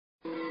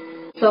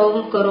សូម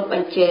គោរពអ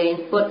ញ្ជើញ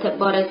ពុទ្ធ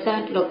បរិស័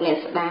ទលោកអ្នក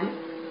ស្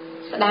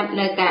ដាប់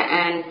នៅការ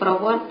អានប្រ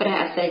វត្តិព្រះ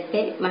អសិ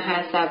តិមហា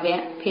សាវក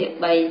ភាគ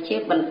 3 ជា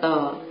បន្ត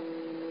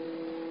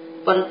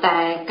ប៉ុន្តែ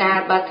ការ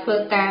បើធ្វើ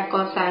ការក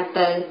សាង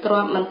ទៅទ្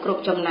រាំមិនគ្រ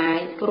ប់ចំណាយ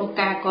ព្រោះ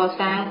ការក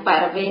សាងប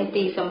រិវេណ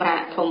ទីសម្រា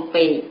ប់ធំ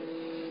ពេក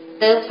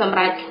ទើបសម្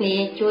រាប់គ្នា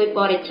ជួយប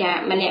រិច្ចាគ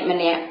ម្នាក់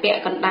ពា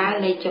ក់កណ្ដាល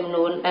នៃចំ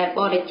នួនដែលប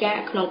រិច្ចាគ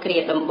ក្នុងគ្រា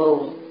ដំបូង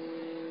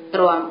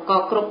ទ្រាំក៏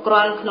គ្រប់គ្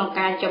រាន់ក្នុង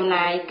ការចំ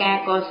ណាយការ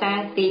កសាង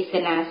ទីសេ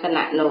នាស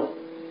នៈនោះ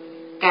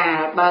កាល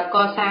បើក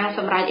សាងស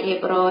ម្រាប់រៀ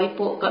បរយ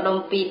ពួកកដុំ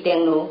ពីរទាំ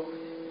ងនោះ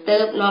ទើ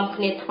បនាំ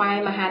គ្នាថ្វាយ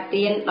មហា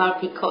ទានដល់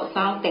ភិក្ខុស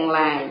ង្ឃទាំង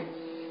ឡាយ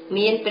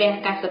មានព្រះ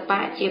កស្សបៈ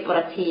ជាប្រ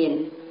ធាន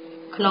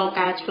ក្នុង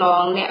ការឆ្ល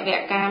ងអ្នកវ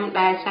កម្ម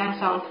ដែលសាង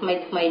សង់ថ្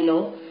មី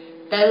នោះ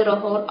ទៅរ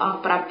ហូតអស់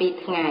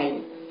7ថ្ងៃ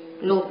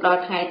លុះដ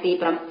ល់ថ្ងៃទី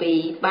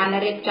7បាន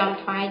រៀបចំ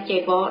ថ្វាយចី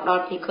វរដ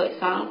ល់ភិក្ខុ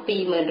សង្ឃ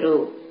 20000 រូ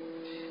ប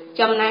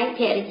ចំណែកភ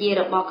រិយា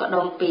របស់ក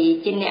ដុំពីរ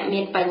ជាអ្នក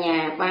មានបញ្ញា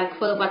បានធ្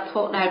វើវត្ថុ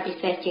ដែលពិ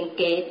សេសជាង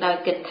គេដោយ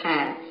គិតថា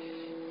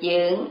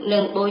យើងនឹ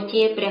ងបូ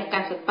ជាព្រះក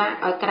ស្សបៈ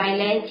ឲ្យក្រៃ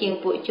លែងជាង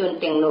ពួកជន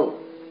ទាំងនោះ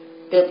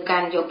ទើបកា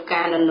រយកផ្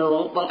កាននង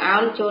បង្អោ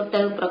នចូល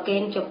ទៅប្រគេ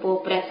នចំពោះ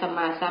ព្រះសម្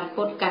មាសម្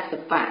ពុទ្ធកស្ស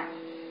បៈ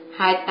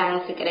ហើយតាំង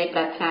សេចក្តីប្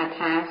រាថ្នា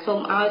ថាសូម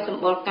ឲ្យស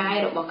ម្បុរកាយ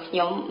របស់ខ្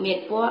ញុំមាន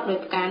ពណ៌ដោយ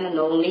ផ្កាន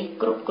នងនេះ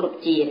គ្រប់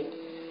ជាតិ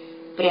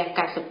ព្រះក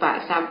ស្សបៈ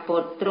សម្ពុ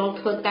ទ្ធទ្រង់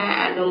ធ្វើការ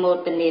អនុមោ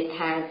ទនា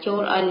ថាចូ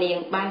លឲ្យនាង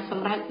បានស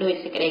ម្រេចដោយ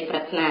សេចក្តីប្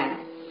រាថ្នា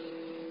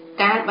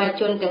ការបើ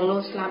ជនទាំងនោះ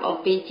ស្លាប់អំ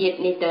ពីជាតិ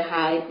នេះទៅ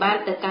ហើយបាន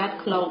ទៅកើត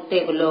ក្នុង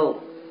ទេវលោក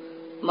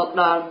មក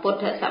ដល់ពុទ្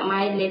ធសម័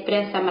យនៃព្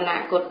រះសមណ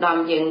គោតម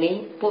យើងនេះ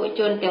ពួក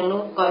ជនទាំង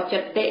នោះក៏ចិ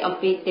ត្តតិអំ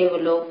ពីទេវ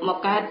លោកមក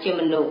កើតជា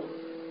មនុស្ស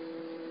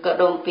ក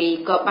ដុំពីរ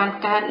ក៏បាន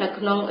កើតនៅ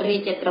ក្នុងរា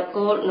ជត្រ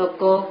កូលន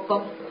គរ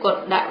កុ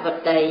ដវ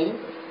តី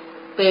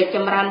ពេលច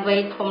ម្រើនវ័យ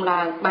ធំ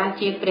ឡើងបាន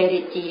ជាព្រះ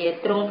រាជា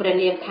ទ្រង់ព្រះ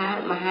នាមថា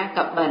មហាក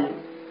បិន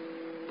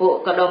ពួក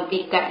កដុំពី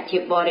កៈជា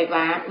បរិ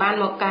វារបាន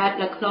មកកើត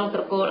នៅក្នុងត្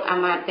រកូលអា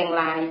មាត្យទាំង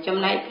ឡាយចំ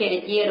ណែកភរិ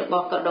យារប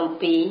ស់កដុំ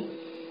ពីរ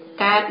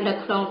កើតនៅ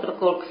ក្នុងត្រ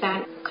កូលក្សត្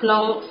រក្នុ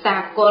ងសា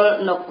កល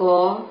នគ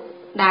រ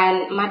ដែន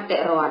មត្ត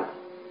រដ្ឋ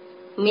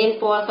មាន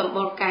ពណ៌សម្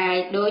បុរកាយ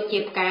ដូចជា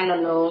ផ្កាន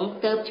នង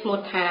ទើបឈ្មោះ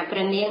ថាព្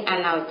រះនាងអ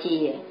នោជា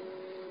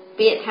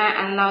ពាក្យថា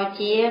អនោ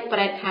ជាប្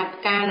រែថា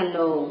ផ្កានន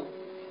ង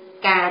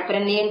កាលព្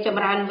រះនាងច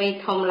ម្រើនវ័យ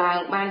ធំឡើង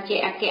បានជា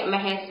អគ្គម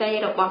ហេសី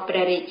របស់ព្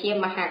រះរាជា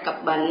មហាក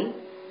បិន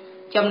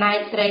ចំណែក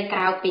ស្រីក្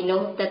រៅពី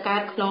នោះទៅកើ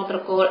តក្នុងត្រ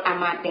កូលអា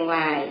មាត្យទាំង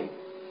ឡាយ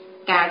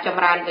ការច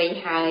ម្រើនវ័យ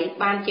ហើយ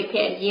បានជាភ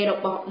រិយារ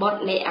បស់បុត្រ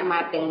នៃអាមា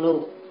ត្យទាំងនោះ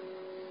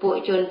ពួក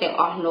ជនទាំង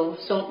អស់នោះ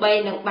សូម្បី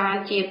នឹងបាន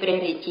ជាព្រះ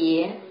រាជា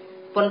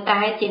ប៉ុន្តែ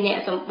ជាអ្នក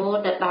សម្បូរ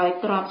ទៅដោយ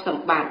ទ្រព្យស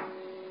ម្បត្តិ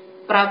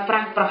ប្រើប្រា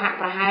ស់ប្រហាក់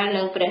ប្រហែល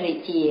នឹងព្រះរា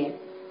ជា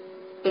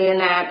ពេល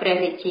ណាព្រះ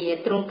រាជា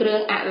ទ្រង់គ្រឿង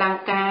អល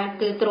ង្ការ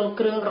គឺទ្រង់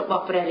គ្រឿងរប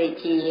ស់ព្រះរា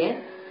ជា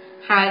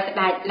ហើយស្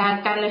ដេចឡើង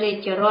កាន់រា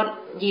ជរថ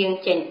យាង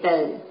ចេញទៅ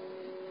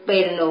ពេ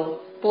លនោះ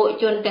ពួក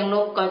ជនទាំង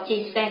នោះក៏ជិះ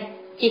សេះ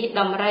ជិះ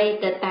ដំរី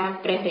ទៅតាម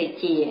ព្រះរា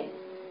ជា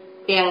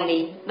ទាំង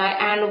នេះដោយ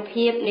អានុ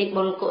ភាពនៃ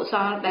បុណ្យកុស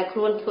លដែលខ្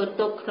លួនធ្វើ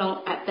ទុកក្នុង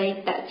អតី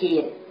តជា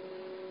តិ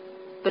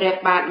ព្រះ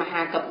បាទម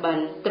ហាកបិន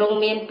ទ្រង់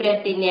មានព្រះ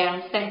ទីន័ង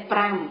សេះ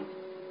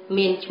5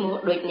មានឈ្មោះ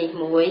ដូចនេះ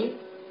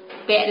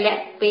1ពលៈ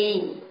2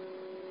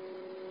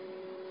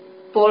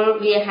ពល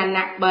វាហ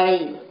ណៈ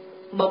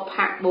3បុព្វ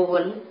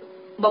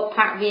4បុព្វ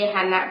វាហ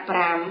ណៈ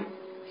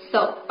5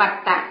សុប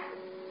តៈ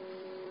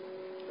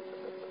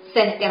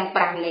សេះទាំង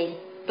5នេះ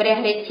ព្រះ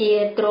រាជា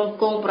ទ្រង់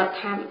គង់ប្រ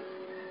ថាប់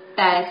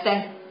តែសេះ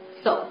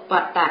សុប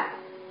តៈ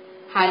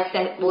ហើយ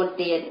សេះ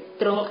4ទៀត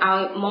ទ្រង់ឲ្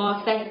យមក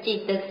សេះជីក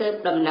ទៅស៊ើប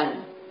ដំណឹង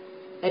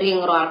រៀង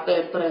រាល់ពេ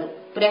លព្រឹក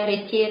ព្រះរា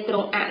ជាទ្រ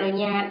ង់អនុ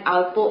ញ្ញាតឲ្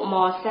យពួកម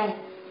កសេះ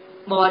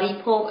បរិ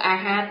ភោគអា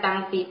ហារតាំង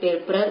ពីពេល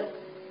ព្រឹក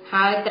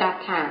ហើយត្រាស់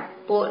ថា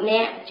ពួកអ្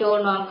នកចូល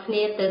នាំគ្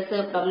នាទៅស៊ើ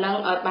បដំណឹង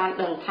ឲ្យបាន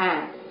ដឹងថា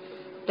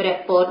ព្រះ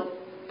ពុទ្ធ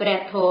ព្រះ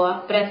ធម៌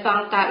ព្រះស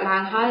ង្ឃកើតឡើ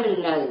ងហើយឬ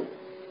នៅ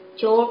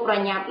ចូលប្រ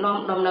ញាប់នាំ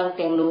ដំណឹង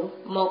ទាំងនោះ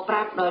មកប្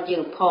រាប់ដល់យើ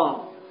ងផង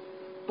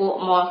ពួក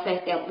មកសេះ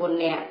ទាំង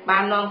4នាក់បា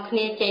ននាំគ្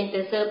នាចេញទៅ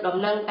ស៊ើបដំ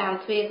ណឹងតាម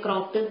ទ្វារក្រុង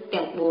ទិស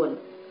ទាំង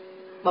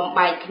4បំ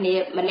បែកគ្នា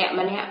ម្នាក់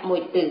មួ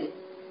យទិស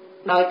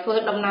ដោយធ្វើ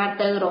ដំណើរ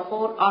ទៅរ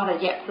ហូតអស់រ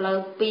យៈផ្លូវ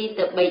2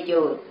ទៅ3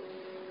យោជន៍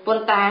ប៉ុ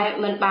ន្តែ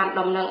មិនបាន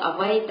ដំណឹងអ្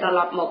វីត្រឡ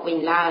ប់មកវិញ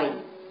ឡើយ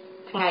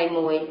ថ្ងៃ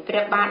មួយព្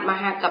រះបាទម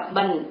ហាក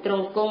បិនទ្រ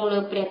ង់គង់លើ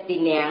ព្រះទី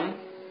ន័ង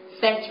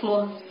សេះឈ្មោះ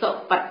សុ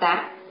បតៈ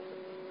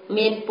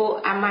មានពួក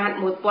អាមាត្យ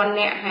1000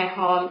នាក់ហែ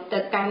ហោមទៅ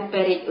កាន់ព្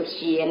រះរាជឧទ្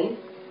យាន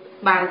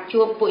បាន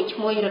ជួបពួកឈ្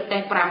មួញរ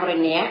ទេះ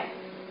500នាក់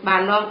បា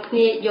ននាំគ្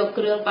នាយក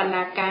គ្រឿងបណ្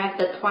ណាការ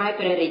ទៅថ្វាយ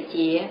ព្រះរា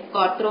ជា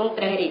ក៏ទ្រង់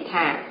ត្រេះរិះ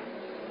ថា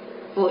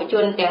ពួកជ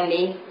នទាំង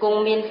នេះគង់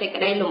មានសេច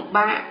ក្តីលំ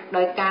បាក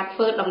ដោយការធ្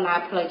វើដំណើរ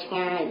ផ្លូវឆ្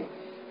ងាយ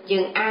យើ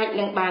ងអាច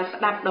នឹងបាន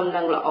ស្ដាប់ដំ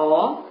ណឹងល្អ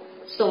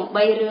សូម្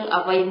បីរឿង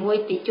អ្វីមួយ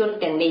ពីជន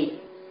ទាំងនេះ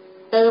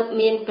ទើប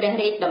មានព្រះ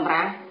រាជតម្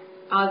រាស់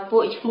ឲ្យពួ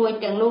កឈ្មួញ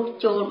ទាំងនោះ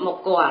ចូលមក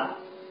គាល់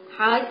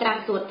ហើយត្រា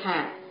ស់សួរថា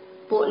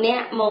ពួកអ្នក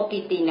មកពី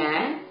ទីណា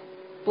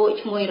ពួក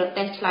ឈ្មួញរ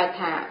ទេះឆ្លើយ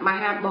ថាម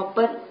ហាប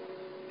ពិត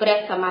ព្រះ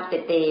សមត្ថ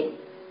ទេព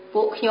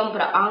ពួកខ្ញុំ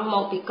ព្រះអង្គម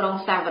កពីក្រុង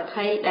សាវត្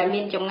ថីដែល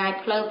មានចម្ងាយ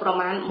ផ្លូវប្រ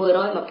មាណ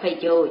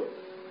120យោជន៍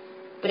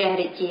ព្រះ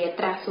រាជា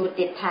ត្រាស់សួរ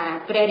ទៀតថា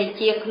ព្រះរា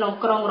ជាក្នុង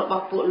ក្រុងរប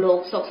ស់ពួកលោក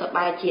សុខសប្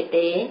បាយជា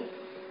ទេ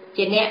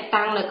ជាអ្នក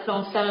តាំងនៅក្នុង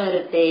សិល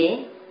ឬទេ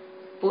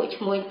ពួក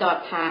ឈ្មួញតប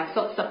ថា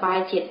សុខសប្បាយ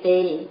ជាទេ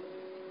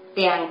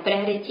ទាំងព្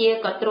រះរាជា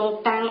ក៏ទ្រង់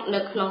តាំងនៅ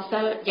ក្នុងសិ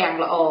លយ៉ាង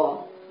ល្អ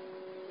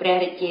ព្រះ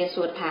រាជា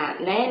សួរថា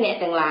ណែអ្នក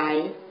ទាំងឡាយ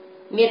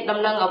មានដំ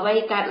ណឹងអ្វី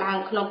កើតឡើង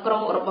ក្នុងក្រុ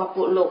ងរបស់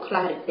ពួកលោកខ្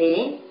លះឬទេ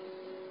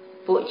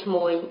ពួកឈ្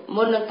មួញ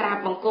មុននឹងក្រាប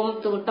បង្គំ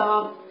ទូលត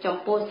បចំ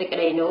ពោះសេចក្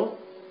តីនោះ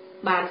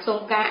បានសូម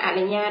ការអ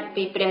នុញ្ញាត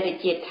ពីព្រះរា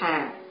ជាថា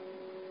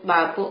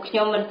បើពួកខ្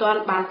ញុំមិនទាន់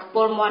បានខ្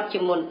ពុលមាត់ជា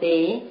មុនទេ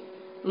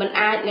មិន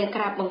អាចនឹង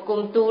ក្រាបបង្គំ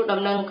ទូលដំ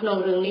ណឹងក្នុង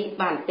រឿងនេះ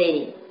បានទេ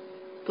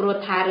ព្រោះ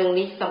ថារឿង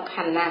នេះសំ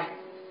ខាន់ណាស់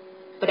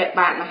ព្រះ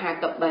បាទមហា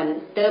កបិន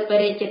ទើបព្រះ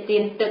រាជាទា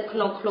នទឹកក្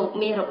នុងឃ្លោក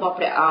មាសរបស់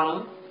ព្រះអង្គ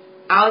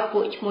ឲ្យពួ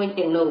កឈ្មួញ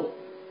ទាំងនោះ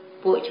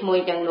ពួកឈ្មួញ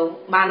ទាំងនោះ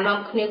បាននាំ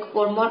គ្នាខ្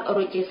ពុលមាត់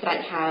រួចជាស្រេច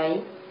ហើយ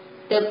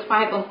ទើបថ្វា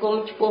យបង្គំ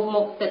ឆ្ពោះ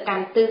មុខទៅកា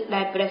ន់ទិស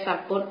ដែលព្រះស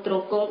ម្ពុទ្ធទ្រ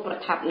ង់គង់ប្រ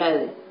ថាប់នៅ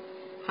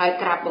ហើយ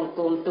ក្រាបបង្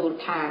គំទូល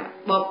ថា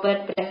បបិទ្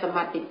ធព្រះសម្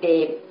មាទិទេ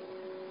ព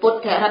ពុទ្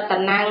ធរត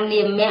នាង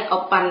នាមឧ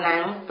បណ្ណាំ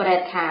ងប្រែ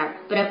ថា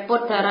ព្រះពុ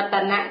ទ្ធរត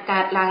នៈកើ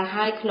តឡើង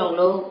ហើយក្នុង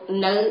លោក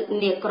នៅ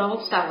នាក្រុង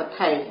សាវត្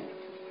ថី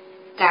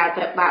កាល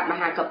ព្រះបាទម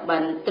ហាកបិ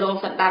នទ្រង់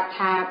ស្ដាប់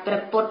ថាព្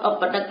រះពុទ្ធឧ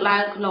បដឹកឡើ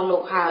ងក្នុងលោ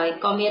កហើយ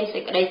ក៏មានសេ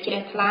ចក្តីជ្រះ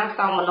ថ្លា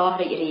សោមនស្ស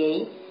រីករាយ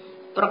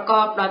ប្រក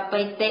បដោយ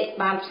បិតិ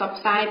បានផ្សព្វ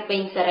ផ្សាយពេ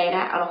ញសរី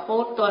រៈរហូ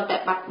តទាល់តែ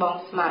បាត់បង់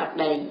ស្មារ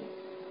តី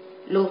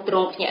លុះទ្រ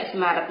ង់ភ្ញាក់ស្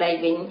មារតី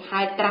វិញ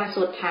ហើយត្រាស់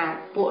សួរថា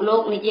ពួកលោ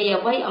កនិយាយ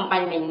អ្វីអំប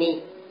ញ្ញមិញនេះ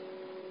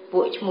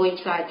ពួកឈ្មួញ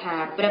ឆ្លើយថា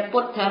ព្រះពុ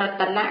ទ្ធរ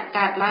តនៈ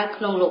កើតឡើង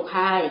ក្នុងលោក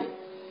ហើយ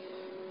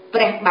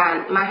ព្រះបាទ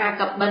មហា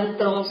កបិន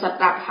ទ្រង់ស្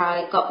ដាប់ហើយ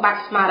ក៏បា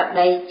ត់ស្មារ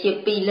តីជា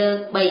2លើក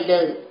3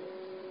លើក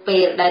ពេ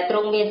លដែលទ្រ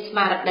ង់មានស្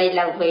មារតី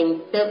ឡើងវិញ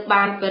ទើប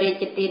បានព្រះរា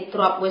ជទានទ្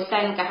រព្យវិស័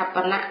យកហប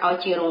ណៈឲ្យ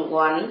ជារង្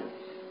វាន់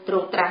ទ្រ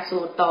ង់ត្រាស់សួ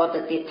រតទៅ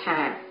ទៀតថា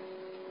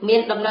មា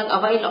នដំណឹង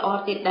អ្វីល្អ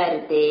ទៀតដែរ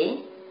ឬទេ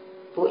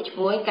ពួកឈ្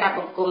មួញក្រាប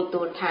បង្គំ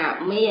ទូលថា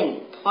មាន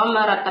ធម្ម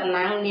រត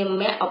នាងនា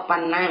មឧប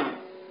ណ្ណាំង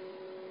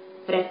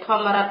ព្រះធ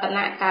ម្មរត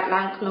នៈកើត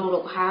ឡើងក្នុងលោ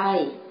កហើយ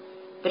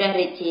ព្រះ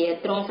រាជា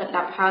ទ្រង់ស្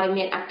ដាប់ហើយ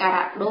មានអាកា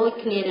រៈដូច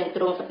គ្នានឹង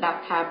ទ្រង់ស្ដាប់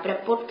ថាព្រះ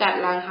ពុទ្ធកើត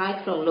ឡើងហើយ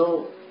ក្នុងលោក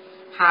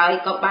ហើយ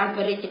ក៏បានព្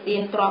រះរាជទា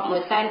នទ្រព្យមួ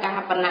យសែនកហ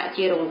បណៈ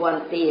ជារង្វា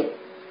ន់ទៀត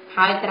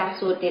ហើយត្រាស់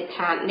សួរទៀត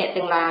ថាអ្នក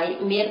ទាំងឡាយ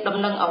មានដំ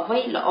ណឹងអ្វី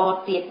ល្អ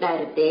ទៀតដែរ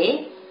ឬទេ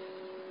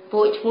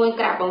ពួកឈ្មួញ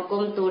ក្រាបបង្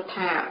គំទូល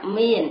ថា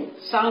មាន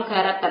សង្ឃ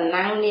រត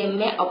នាងនា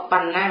មឧប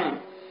ណ្ណាំង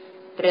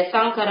ព្រះស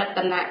ង្ឃរត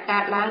នៈកើ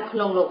តឡើងក្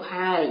នុងលោក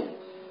ហើយ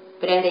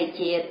ព្រះរា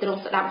ជាទ្រង់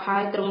ស្ដាប់ហើ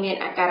យទ្រង់មាន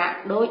អាការៈ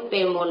ដូច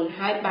ពេលមុន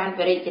ហើយបាន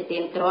ព្រះរាជទា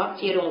នទ្រព្យ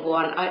ជារង្វា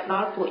ន់ឲ្យដ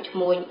ល់ពួកឈ្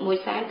មួញមួយ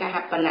សែនកហ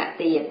បណៈ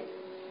ទៀត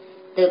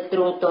ទើបទ្រ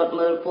ង់ទត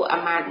មើលពួកអា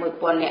មាត្យ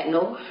1000នាក់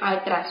នោះហើយ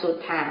ត្រាស់សួរ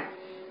ថា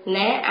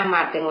ណែអា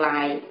មាត្យទាំង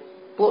ឡាយ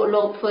ពួក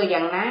លោកធ្វើ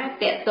យ៉ាងណា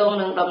តាក់ទង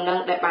នឹងដំណឹង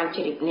ដែលបាន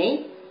ជ្រាបនេះ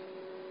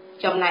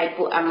ចំណែក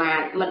ពួកអាមា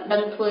ត្យមិនដឹ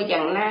ងធ្វើ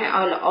យ៉ាងណា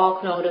ឲ្យល្អ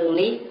ក្នុងរឿង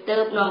នេះទើ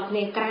បនាំគ្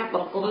នាក្រាបប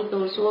ង្គំទូ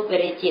លសួរព្រះ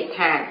រាជា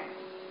ថា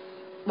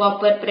ប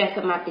បិទ្ធព្រះស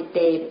ម្មាទិ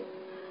ទេព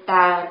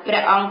តើព្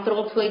រះអង្គទ្រ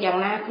ង់ធ្វើយ៉ាង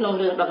ណាក្នុង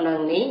រឿងដំណឹង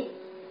នេះ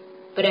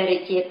ព្រះរា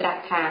ជាត្រា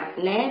ស់ថា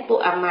ណែពួក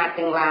អាមាត្យ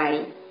ទាំងឡាយ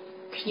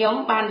ខ្ញុំ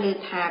បានឮ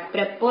ថាព្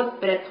រះពុទ្ធ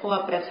ព្រះធម៌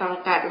ព្រះសង្ឃ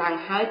កើតឡើង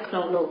ហើយក្នុ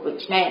ងលោកដូ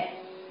ច្នេះ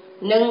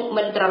នឹង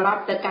មិនត្រឡ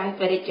ប់ទៅកាន់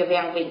ព្រះរាជ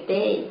វាំងវិញ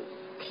ទេ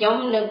ខ្ញុំ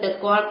នឹងទៅ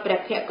គាល់ព្រះ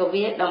ភគ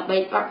វាដើម្បី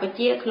បព្វ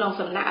ជិក្នុង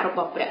សំណាក់រប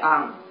ស់ព្រះអ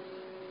ង្គ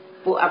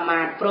ពួកអា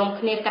មាត្យព្រម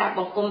គ្នាក្រាបប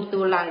ង្គំទូ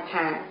លឡើង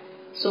ថា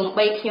សូម្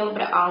បីខ្ញុំ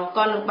ព្រះអង្គ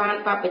ក៏នឹងបាន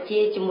បព្វជិ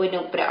ជាមួយនឹ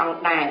ងព្រះអង្គ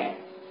ដែរ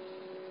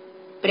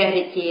ព្រះ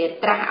រាជា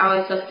ត្រាស់ឲ្យ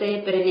សរសេរ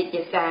ព្រះរាជ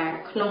សារ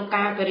ក្នុង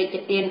ការព្រះរាជ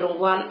ទានរ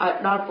ង្វាន់ឲ្យ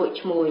ដល់ពួក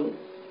ឈ្មួញ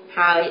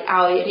ហើយ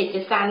ឲ្យរាជ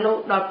សារនោះ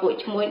ដល់ពួក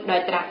ឈ្មួញដោ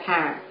យត្រាស់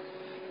ថា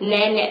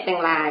ណែអ្នកទាំ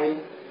ង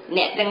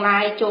ឡា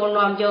យចូល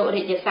នាំយក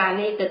រាជសារ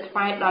នេះទៅថ្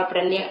វាយដល់ព្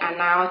រះនាងអ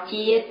នោ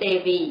ជាទេ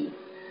វី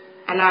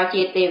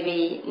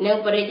នឹង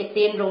ព្រះរាជ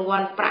ទានរង្វា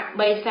ន់ប្រាក់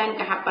3សែន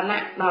កហបណៈ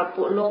ដល់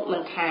ពួកលោកមិ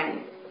នខាន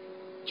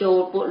ចូល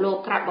ពួកលោក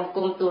ក្រាបបង្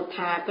គំទូល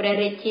ថាព្រះ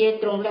រាជា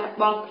ទ្រង់លះ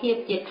បង់ភាព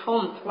ជា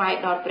ធំថ្វាយ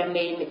ដល់ព្រះ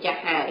មេម្ចា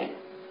ស់ហើយ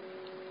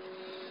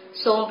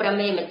សូមព្រះ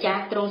មេម្ចា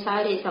ស់ទ្រង់សោយ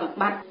រាជសម្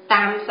បត្តិ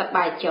តាមសប្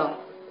បាយចុះ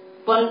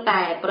ប៉ុន្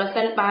តែប្រ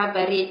សិនបើព្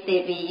រះរាជទេ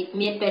វី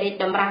មានព្រះរាជ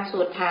តម្រាស់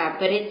សួរថា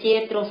ព្រះរាជា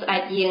ទ្រង់ស្ដេ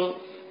ចយាង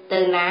ទៅ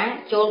ណា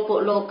ចូលពួក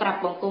លោកក្រាប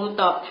បង្គំ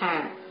តបថា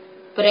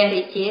ព្រះ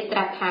រាជាត្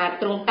រាស់ថា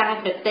ទ្រង់តាំង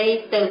ប្រទេស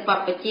ទៅប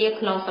ព្វជិ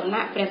ក្នុងសំ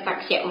ណាក់ព្រះស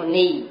ក្យមុ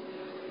នី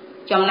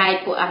ចំណែក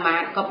ពួកអាមា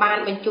ត្យក៏បាន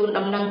បញ្ជូន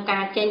ដំណឹងកា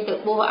រចេញទៅ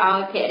បួសឲ្យ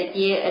ភរិ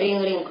យារៀ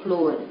ងខ្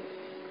លួន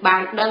បា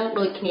នដឹង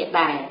ដូចគ្នា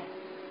ដែរ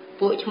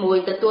ពួកឈ្មួញ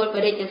ទទួលព្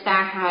រះរាជសា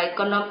រហើយ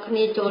ក៏នាំគ្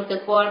នាចូលទៅ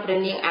គាល់ព្រះ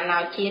នាងអនោ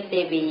ជា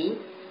ទេវី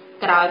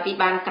ក្រោយពី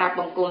បានក្រាប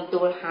បង្គំ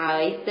ទូលហើ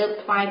យទើប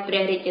ថ្វាយព្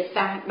រះរាជ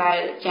សារដែល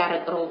ចារឹ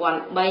ករង្វាន់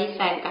3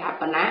សែនកហ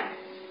បណៈ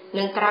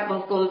និងក្រាបប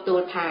ង្គំទូ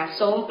លថា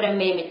សូមព្រះ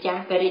មេម្ចា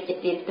ស់ព្រះរាជ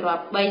ទានទ្រ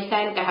ព្យ3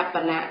សែនកហប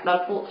ណៈដ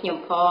ល់ពួកខ្ញុំ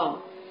ផង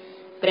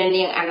ព្រះ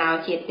នាងអនោ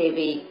ជាទេ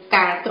វី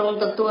កាលទ្រង់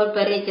ទទួលព្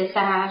រះរាជ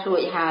សាររួ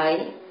ចហើយ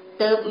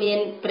ទើបមាន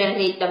ព្រះ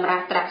រាជតម្រា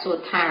ស់ត្រាស់សួរ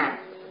ថា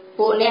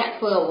ពួកអ្នក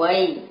ធ្វើអ្វី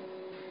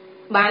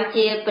បាន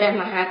ជាព្រះ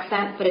មហាក្សត្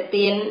រប្រ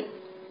ទាន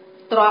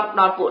ទ្រព្យ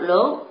ដល់ពួក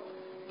លោក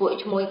ពួក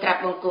ឈ្មោះក្រាប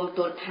បង្គំ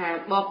ទូលថា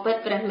បបិទ្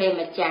ធព្រះមេ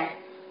ម្ចាស់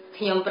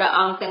ខ្ញុំព្រះ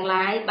អង្គទាំង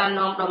ឡាយបាន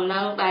នាំដំណឹ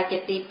ងដែលជា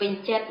ទីពេញ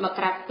ចិត្តមក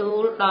ក្រាបទូ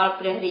លដល់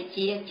ព្រះរា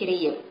ជាជ្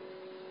រាប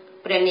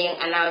ព្រះនាង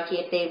អនោជា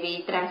ទេវី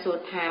ត្រាស់សួរ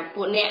ថា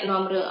ពួកអ្នក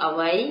នាំរឿងអ្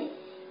វី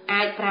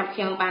អាចប្រាប់ខ្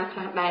ញុំបានខ្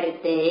លះដែរឬ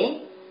ទេ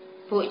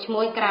ពួកឈ្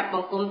មោះក្រាបប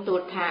ង្គំទូ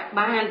លថា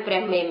បានព្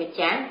រះមេម្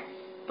ចាស់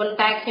ប៉ុន្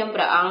តែខ្ញុំ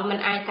ព្រះអង្គមិន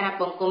អាចក្រាប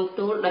បង្គំ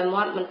ទូលដោយ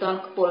មាត់មិនទាន់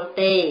ខ្ពុល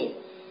ទេ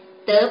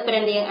ទើបព្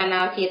រះនាងអ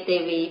នោជាទេ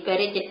វីប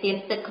រិជ្ជទាន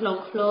ទឹកក្នុង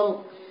ឃ្លោក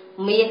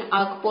មាស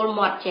ឲ្យខ្ពុល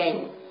មាត់ចេញ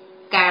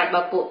កាល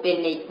បើពួកពេល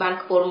នេះបាន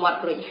ខ្ពុលមាត់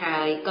រួចហើ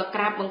យក៏ក្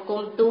រាបបង្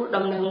គំទូល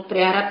ដំណឹងព្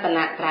រះរតន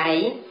ត្រ័យ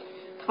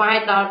ថ្វាយ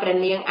ដល់ព្រះ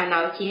នាងអ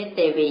នោជា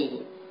ទេវី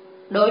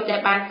ដោយតែ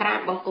បានក្រាប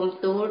បង្គំ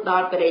ទូលដ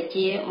ល់ព្រះរា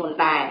ជាមុន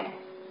ដែរ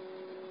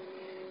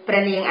ព្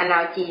រះនាងអ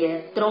នោជា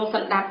ទ្រង់ស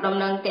ម្ដាប់ដំ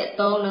ណឹងតាក់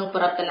ទងនឹងព្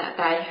រះរតន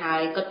ត្រ័យហើ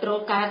យក៏ទ្រ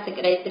ង់កើតសេច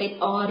ក្តីត្រេក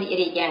អររីក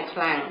រាយយ៉ាងខ្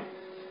លាំង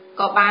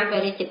ក៏បានប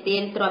រិជ្ជទា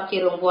នទ្រព្យជា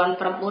រង្វាន់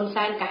9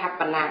សែនកហ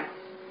បណៈ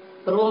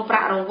រួមប្រា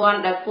ក់រង្វាន់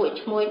ដែលពួក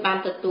ឈ្មោះបាន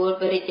ទទួល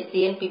បរិជ្ជ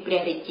ទានពីព្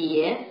រះរាជា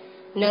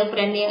និងព្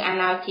រះនាងអ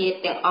នោជា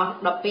ទាំងអស់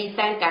12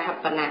សែនកហ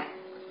បណៈ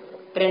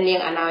ព្រះនាង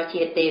អនោ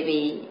ជាទេ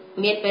វី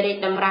មានបរិជ្ជ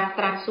តម្រាស់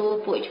ត្រាស់សួរ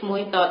ពួកឈ្មោះ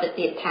តទៅ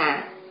ទៀតថា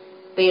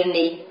ពេល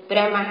នេះព្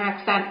រះមហា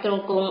ក្សត្រទ្រ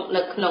ង់គង់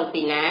នៅក្នុង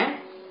ទីណា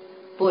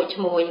ពួក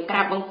ឈ្មោះក្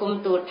រាបបង្គំ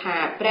ទូលថា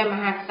ព្រះម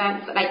ហាក្សត្រ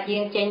ស្ដេចយា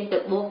ងចេញទៅ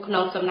បួសក្នុ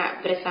ងសំណាក់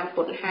ព្រះសម្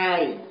ពុទ្ធហើ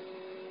យ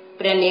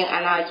ព្រះនាងអ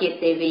នោជា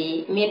ទេវី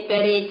មានព្រះ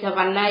រាជសវ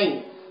ណ្ណី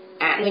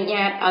អនុញ្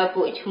ញាតឲ្យ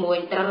ពួកឈ្មោះ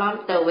ត្រឡប់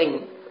ទៅវិញ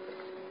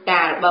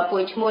កាលបើពួ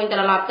កឈ្មោះត្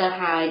រឡប់ទៅ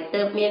ហើយ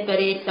ទើបមានព្រះ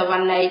រាជសវ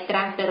ណ្ណីត្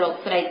រាស់ទៅរក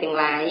ស្រីទាំង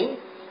ឡាយ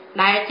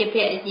ដែលជាភ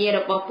រិយារ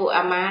បស់ពួក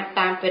អាមាត្យ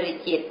តាមព្រះរា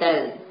ជាទៅ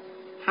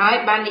ហើយ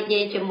បាននិយា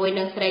យជាមួយ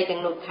នឹងស្រីទាំ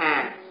ងនោះថា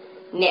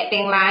អ្នក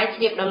ទាំងឡាយ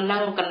ជ្រាបដំណឹ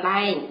ងកន្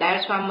លែងដែល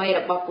ស្វាមី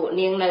របស់ពួក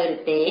នាងនៅឬ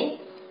ទេ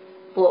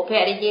ពួកភ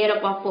រិយារ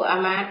បស់ពួកអា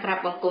មាត្យក្រាប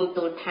បង្គំ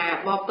ទូលថា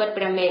បបិទ្ធ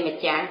ព្រះមេម្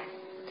ចាស់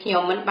ខ្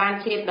ញុំមិនបាន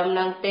ជ្រាបដំ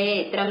ណឹងទេ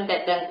ត្រឹមតែ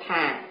ដឹង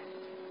ថា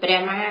ព្រះ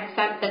មហាក្ស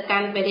ត្រទៅកា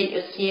ន់ព្រះរាជ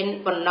ឧទ្យាន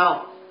ប៉ុណ្ណោះ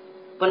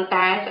ប៉ុន្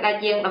តែស្ដេច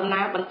យាងដំ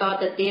ណើរបន្ត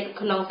ទៅទៀត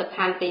ក្នុងស្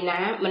ថានទីណា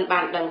មិនបា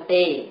នដឹង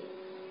ទេ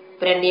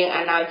ព្រះនាងអ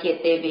នោជា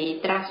ទេវី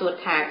ត្រាស់សួរ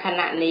ថាខ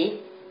ណៈនេះ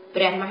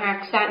ព្រះមហា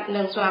ក្សត្រ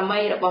និងស្វាមី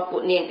របស់ពួ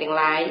កនាងទាំង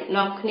ឡាយ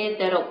នាំគ្នា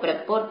ទៅរកព្រះ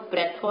ពុទ្ធព្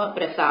រះធម៌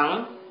ព្រះសង្ឃ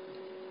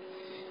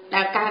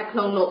ដែលកើតក្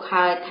នុងលោក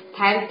ហើយ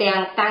ថែមទាំង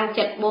តាំង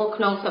ចិត្តបួស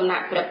ក្នុងសំណា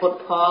ក់ព្រះពុទ្ធ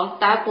ផង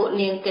តើពួក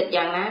នាងគិត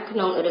យ៉ាងណាក្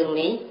នុងរឿង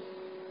នេះ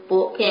ពួ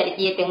កភរិ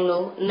យាទាំង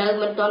នោះនៅ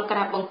មិនទាន់ក្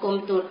រាបបង្គំ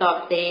ទូលតប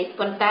ទេ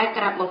ប៉ុន្តែ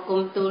ក្រាបបង្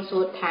គំទូលសួ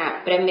រថា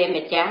ព្រះមេ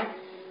ម្ចាស់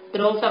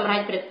ទ្រង់សម្រេច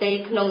ប្រតិ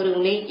ក្នុងរឿង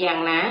នេះយ៉ាង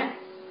ណា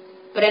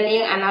ព្រះនា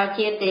ងអនោ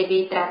ជាទេវី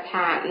ត្រាស់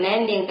ថាណែ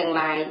នាងទាំង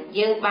ឡាយ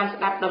យើងបាន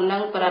ស្ដាប់ដំណឹ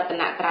ងព្រះរត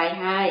នត្រ័យ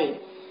ហើយ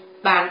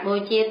បានបូ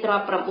ជាទ្រ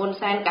ព្យ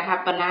9សែនកហ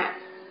បណៈ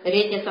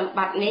រាជសម្ប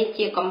ត្តិនេះ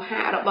ជាកំ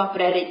ហៈរបស់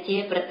ព្រះរាជា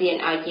ប្រទាន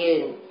ឲ្យ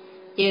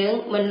យើង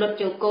មិនលុត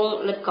ជង្គង់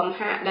លុតកំ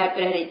ហៈដែល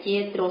ព្រះរាជា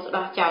ទ្រង់ស្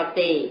ដោះចោល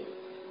ទេ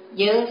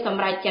យើងស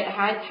ម្រេចចិត្ត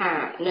ហើយថា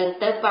នឹង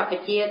ទៅបព្វ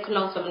ជិក្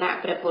នុងសំណាក់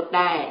ព្រះពុទ្ធ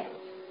ដែរ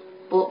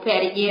ពួកភ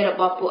រិយារ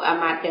បស់ពួកអា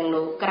មាត្យទាំង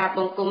នោះក្រាបប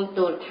ង្គំ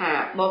ទូលថា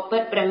បបិ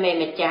ទ្ធព្រះមេ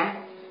ម្ចាស់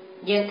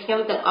យើងខ្ញុំ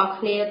ទាំងអស់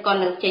គ្នាក៏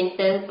នឹងចេញ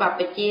ទៅបព្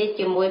វជិ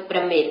ជាមួយព្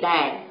រះមេ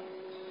ដែរ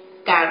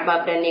កាលបើ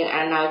ព្រះនាងអ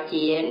នោ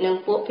ជានិង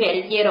ពួកភ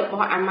រិយារប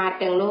ស់អាមាត្យ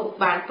ទាំងនោះ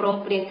បានព្រម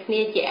ព្រៀងគ្នា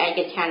ជាឯក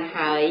ច្ឆន្ទ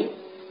ហើយ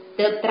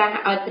ទើបត្រាស់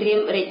ឲ្យត្រៀម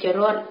រាជ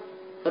រថ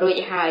រួច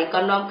ហើយ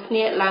ក៏នាំគ្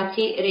នាឡើង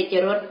ជិះរាជ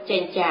រថចេ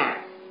ញចាក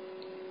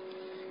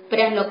ព្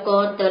រះនគ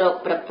រទៅរក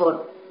ព្រះពុទ្ធ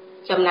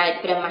ចំណែក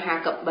ព្រះមហា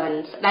កបិន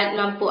ស្ដេច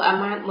នាំពួកអា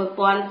មាត្យ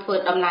1000ធ្វើ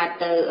ដំណើរ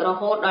ទៅរ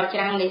ហូតដល់ច្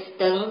រាំងនៃស្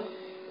ទឹង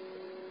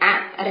អ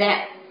រ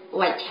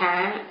វច្ឆា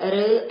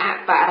ឬអ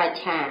បរច្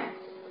ឆា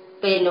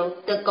ពេលនោះ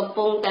ទឹកកំ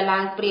ពុងតែឡើ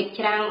ងព្រៀប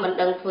ច្រាំងមិន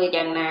ដឹងធ្វើ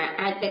យ៉ាងណា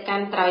អាចទៅកា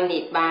ន់ត្រើយ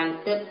នេះបាន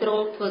ទើបទ្រ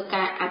ង់ធ្វើ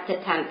ការអធិ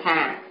ដ្ឋានថា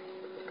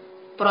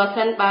ប្រ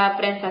សិនបើ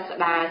ព្រះសាស្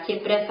តាជា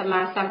ព្រះសម្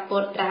មាសម្ពុ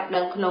ទ្ធត្រាស់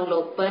ដឹងក្នុងលោ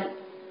កពិត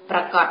ប្រ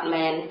កប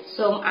មែន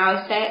សូមឲ្យ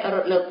សេះរ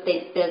ត់លើផ្ទៃ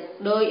ទឹក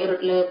ដោយរ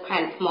ត់លើផែ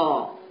នថ្ម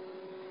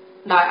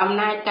ដោយអំ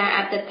ណាចការអ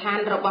ធិដ្ឋាន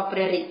របស់ព្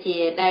រះរាជា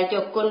ដែលយ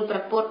កគុណព្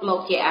រះពុទ្ធមក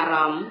ជាអារ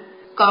ម្មណ៍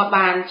ក៏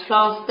បានឆ្ល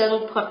ងស្ទឹង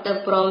ផុតទៅ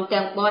ព្រម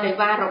ទាំងបរិ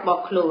វាររប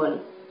ស់ខ្លួន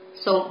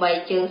សូម្បី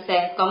ជើង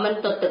សេះក៏មិន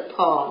ទទឹកផ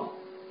ង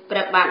ព្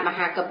រះបាទម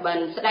ហាកបិន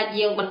ស្ដេច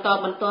យាងបន្ត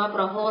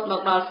រហូតម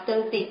កដល់ស្ទឹង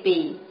ទី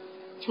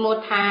2ឈ្មោះ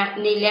ថា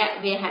នីល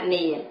វិហ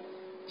នី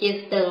ជា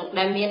ស្ទឹង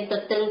ដែលមានទ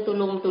ទឹងទូ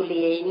លំទូ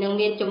លាយនិង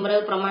មានជម្រៅ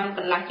ប្រមាណក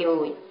ន្លះយោ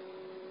ជន៍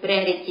ព្រះ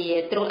រាជា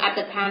ទ្រង់អ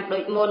ធិដ្ឋានដូ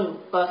ចមុន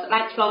ក៏ស្ដេ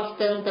ចឆ្លងស្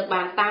ទឹងទៅ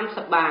បានតាមស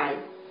ប្បាយ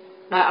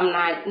ដោយអំ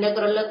ណាចនឹក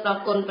រលឹកដ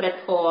ល់គុណព្រះ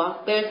ធម៌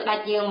ពេលស្ដេច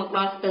យាងមកដ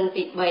ល់ស្ទឹង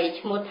ទី3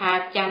ឈ្មោះថា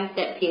ចន្ទ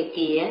ភា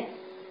គា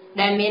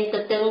ដែលមានទ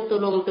ទឹងទូ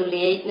លំទូ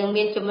លាយនិង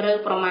មានជម្រៅ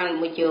ប្រមាណ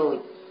1យោជន៍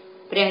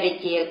ព្រះរា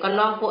ជាក៏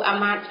នាំពួកអា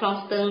មាត្យឆ្លង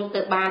ស្ទឹង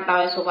ទៅបានដោ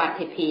យសុវត្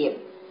ថិភាព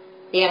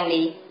ទាំង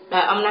នេះ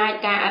ដោយអំណាច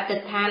ការអធិ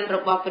ដ្ឋានរ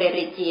បស់ព្រះ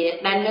រាជា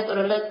ដែលនឹករ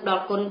លឹកដ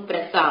ល់គុណព្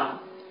រះសង្ឃ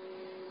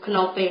ក្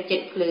នុងពេលជិ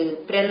តភ្លឺ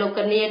ព្រះលោក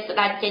នាថស្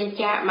ដេចចេញ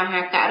ចាកម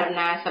ហាករុ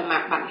ណាសមា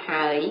បត្តិ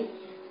ហើយ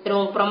ទ្រ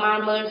ង់ប្រមាណ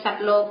មើលសត្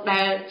វលោក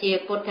ដែលជា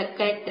ពុទ្ធ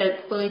កិច្ចត្រូវ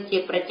ធ្វើជា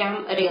ប្រចាំ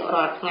រៀង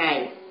រាល់ថ្ងៃ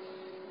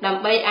ដើ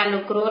ម្បីអនុ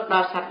គ្រោះដ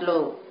ល់សត្វលោ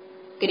ក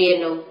គ្រា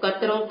នោះក៏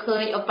ទ្រង់ឃើ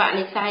ញឧប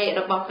និស្ស័យ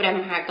របស់ព្រះ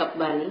មហាក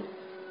បិន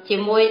ជា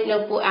មួយនឹ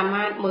ងពួកអា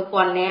មាត្យ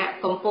1000នាក់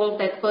កំពុង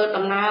តែធ្វើ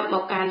ដំណើរម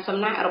កកាន់សំ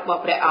ណាក់រប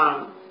ស់ព្រះអង្គ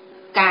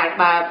កាល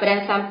បើព្រះ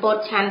សម្ពុទ្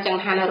ធឆាន់ច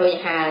ង្ហាន់រួច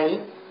ហើយ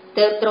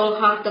ទើបទ្រង់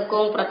ហោះទៅគ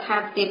ង់ប្រថា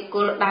ប់ទាបគ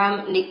ល់ដើម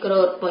និក្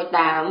រូធមួយ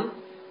ដើម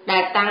ដែ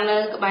លតាំងនៅ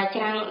ក្បែរ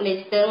ច្រាំងនៃ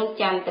ស្ទឹង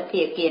ចន្ទ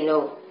ភាគា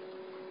នោះ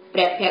ព្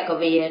រះភគ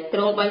វាទ្រ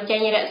ង់បញ្ចេញ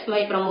រស្មី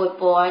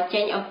6ពណ៌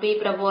ចេញអំពី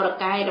ព្រះវរ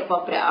កាយរប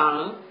ស់ព្រះអ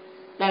ង្គ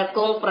ដែលគ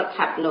ង់ប្រ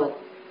ថាប់នោះ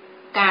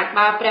កាល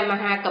បើព្រះម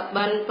ហាក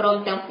បិនព្រម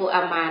ទាំងពួក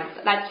អាមាត្យ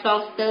ស្ដេចឆ្លង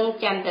ស្ទឹង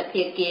ចន្ទ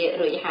ភាគា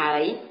រួចហើ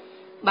យ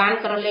បាន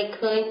ក្រឡេក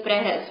ឃើញព្រះ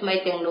រស្មី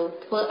ទាំងនោះ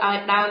ធ្វើឲ្យ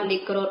ដើមនិ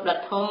ក្រូធដ៏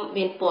ធំ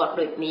មានពណ៌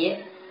ដូចមាស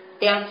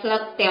ទាំងស្លឹ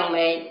កទាំង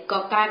មែកក៏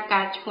កើត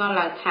ការឆ្ងល់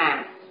ឡើងថា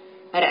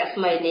រស្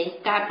មីនេះ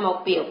កើតមក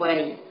ពីអ្វី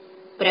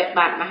ព្រះ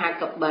បាទមហា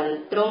កបិន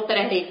ទ្រង់ត្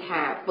រិះរិះ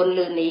ថាពន្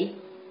លឺនេះ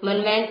មិន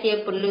មែនជា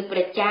ពន្លឺព្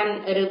រះច័ន្ទ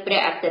ឬព្រះ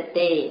អាទិត្យ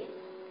ទេ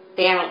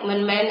ទាំងមិន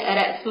មែន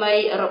រស្មី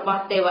រប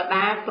ស់ទេវ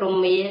តាព្រ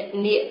ហ្មា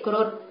នាគគ្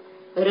រុឌ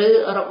ឬ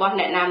របស់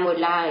អ្នកណាមួយ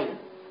ឡើយ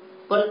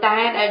ប៉ុន្តែ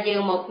ដែលយើ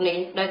ងមកនេះ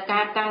ដោយកា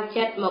រតាំង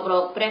ចិត្តមករ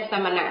កព្រះស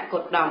មណគោ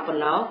តមប៉ុ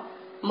ណ្ណោះ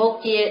មក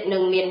ជានឹ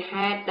ងមាន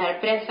ហេតុដែល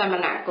ព្រះសម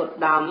ណគោត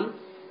ម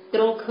ទ្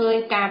រង់ឃើញ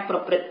ការប្រ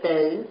ព្រឹត្តទៅ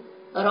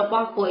រប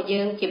ស់ពួក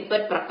យើងជាពិ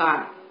តប្រាកដ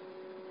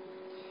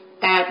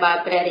កាលបើ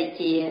ព្រះរា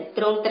ជា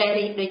ទ្រង់ត្រិះ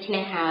រិះដូច្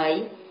នេះហើយ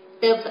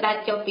ទើបស្ដេច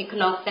ចុះពីខ្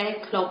នងសេះ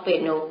ក្នុងពេល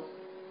នោះ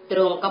ទ្រ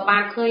ង់ក៏បា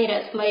នឃើញរ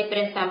ស្មីព្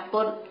រះសម្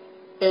ពុទ្ធ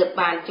ទើប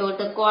បានចូល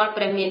ទៅគាល់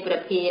ព្រះមានព្រះ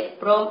ភិក្ខ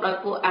ព្រមដោយ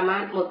ពួកអាមា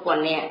ត្យ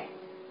1000នាក់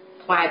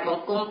ថ្វាយប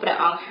ង្គំព្រះ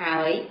អង្គហើ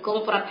យគ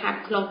ង់ប្រថាប់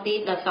ក្នុងទី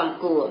ដ៏សម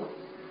គួរ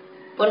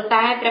ប៉ុន្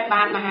តែព្រះ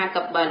បាទមហាក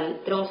បិន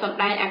ទ្រង់សម្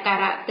ដែងអាកា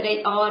រៈត្រេក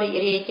អររីក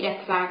រាយជ្រះ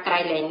ថ្លាក្រៃ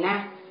លែងណា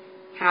ស់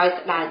ហើយ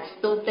ស្ដេចស្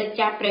ទុះទៅ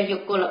ចាប់ព្រះយុ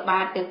គលបា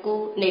តទាំងគូ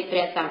នៃព្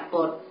រះសម្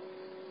ពុទ្ធ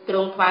ទ្រ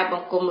ង់ថ្វាយប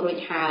ង្គំរួច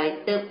ហើយ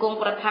ទើបគង់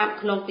ប្រថាប់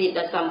ក្នុងទី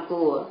ដ៏សម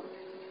គួរ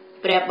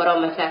ព្រះបរ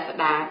មសាស្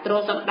តាទ្រ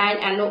ង់សម្ដែង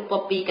អនុព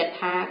ពីក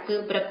ថាគឺ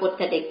ព្រះពុទ្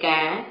ធដី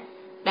កា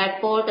ដែល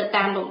ពោលទៅ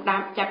តាមលំដា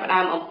ប់ចាប់ផ្ដើ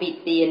មអំពី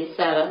ទាន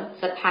សិល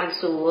ស្ថាន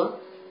សួគ៌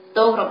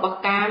ទោសរបស់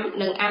កាម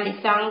និងអានិ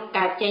សង្ស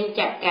ការចេញ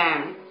ចាកកាម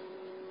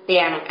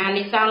ទាំងអា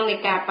និសង្សនៃ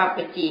ការបព្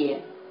វជិ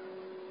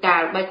កា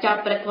លបើចប់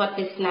ព្រះធម៌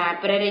ទេសនា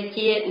ព្រះរា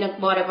ជានិង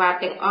បរិវារ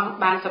ទាំងអស់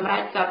បានសម្រេ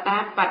ចសោតា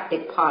បត្តិ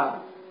ផល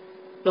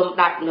លំ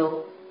ដាប់នោះ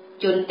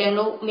ជនទាំង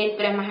នោះមាន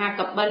ព្រះមហា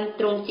កបិន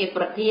ទ្រង់ជា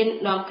ប្រធាន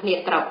នាំគ្នា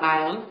ក្រោក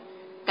ឡើង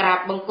ក្រាប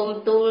បង្គំ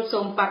ទូលសូ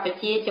មបព្វ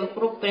ជិចំ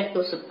ពោះព្រះទ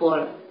សពល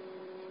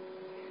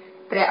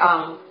ព្រះអ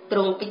ង្គទ្រ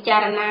ង់ពិចា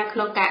រណាក្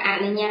នុងការអ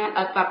នុញ្ញាត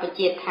ឲ្យបព្វ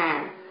ជិថា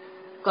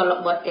កុល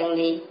បុត្រទាំង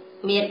នេះ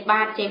មាន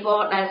បាតចីវ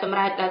រដែលសម្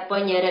រាប់ដោយប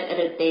ញ្ញរិទ្ធ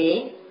ឬទេ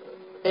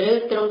ឬ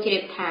ទ្រង់ជ្រា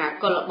បថា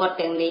កុលបុត្រ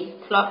ទាំងនេះ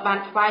ធ្លាប់បាន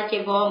ថ្វាយចី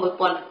វរ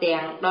1000ផ្ទាំ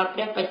ងដល់ព្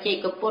រះបច្ចេ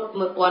កពុទ្ធ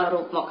1000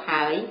រូបមក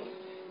ហើយ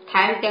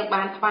ថែមទាំង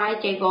បានថ្វាយ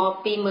ចីវរ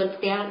20000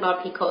ផ្ទាំងដល់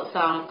ភិក្ខុស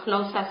ង្ឃក្នុ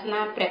ងសាសនា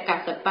ព្រះក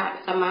ស្សបៈ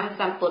សម្មា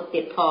សម្ពុទ្ធ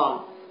ទៀតផង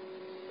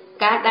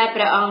ការដែល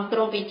ព្រះអង្គទ្រ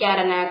ង់ពិចារ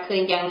ណាឃើ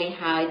ញយ៉ាងនេះ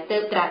ហើយទើ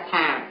បត្រាស់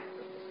ថា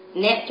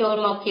អ្នកចូល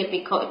មកជាភិ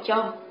ក្ខុ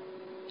ចុះ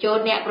ចូល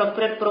អ្នកប្រ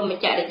ព្រឹត្តព្រហ្ម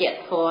ចរិយ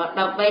ធម៌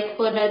ដើម្បីធ្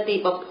វើនៅទី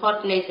បំផុត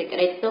នៃសេចក្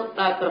តីទុក្ខ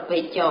ដោយប្រពៃ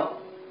ចុះ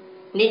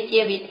នេះ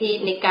ជាវិធី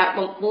នៃការ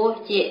បំពោះ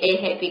ជាអេ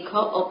ហិភិក្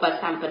ខុឧប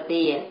សម្ប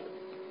ទា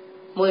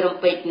មួយរំ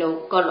ពេចនោះ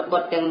កុលបុ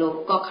ត្រទាំងនោះ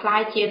ក៏คล้า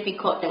ยជាភិ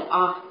ក្ខុទាំងអ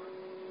ស់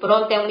ព្រ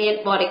មទាំងមាន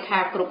បរិខា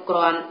រគ្រប់គ្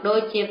រាន់ដូ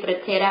ចជាព្រះ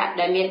ថេរៈ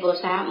ដែលមានវោ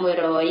សា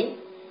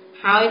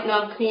100ហើយ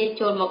នាំគ្នា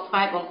ចូលមកថ្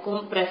វាយបង្គំ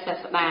ព្រះសា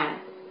ស្តា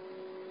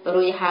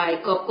រួចហើយ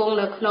ក៏គង់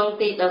នៅក្នុង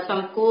ទីដ៏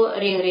សំគួរ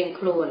រៀងៗ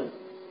ខ្លួន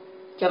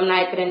ចំណែ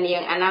កព្រះនា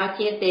ងអនោ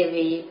ជាទេ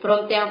វីព្រ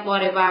មទាំងប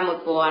រិវារ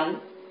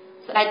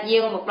1000ស្ដេចយា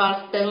ងមកដល់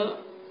ស្ទឹង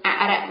អ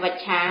រវ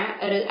ច្ឆា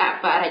ឬអ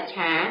បរច្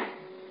ឆា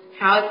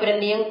ហើយព្រះ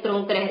នាងទ្រ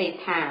ង់ត្រិះរិះ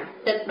ថា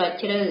ទឹកដ៏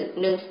ជ្រៅ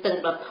និងស្ទឹង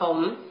ដ៏ធំ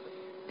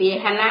ពា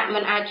ហនៈមិ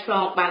នអាចឆ្ល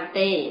ងបាន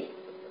ទេ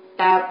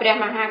តើព្រះ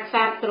មហាក្ស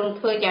ត្រទ្រង់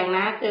ធ្វើយ៉ាង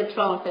ណាទើបឆ្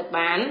លងទៅ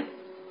បាន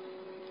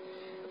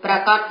ប្រ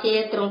កាសជា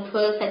ទ្រង់ធ្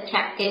វើសច្ច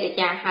កិរិ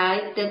យាហើយ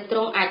ទើបទ្រ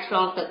ង់អាចឆ្ល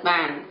ងទៅ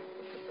បាន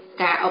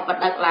ការឧប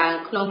ដិកឡើង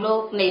ក្នុងលោ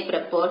កនៃព្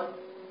រះពុទ្ធ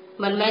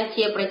មិនមែន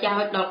ជាប្រយោ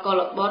ជន៍ដល់កុ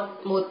លបុត្រ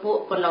មួយពួក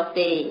ប៉ុណ្ណោះ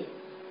ទេ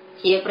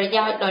ជាប្រ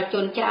យោជន៍ដល់ជ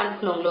នច្រើន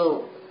ក្នុងលោក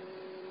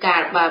កា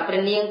លបើព្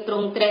រះនាងទ្រ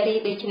ង់ត្រិះរិះ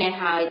ដូច្នេះ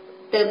ហើយ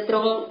ទើបទ្រ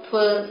ង់ធ្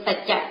វើស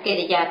ច្ចកិ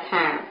រិយា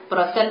ថាប្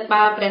រសិន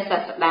បើព្រះសា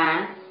ស្តា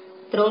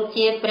ទ្រង់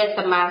ជាព្រះស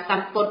ម្មាស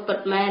ម្ពុទ្ធពិ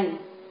តមែន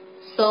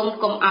សូម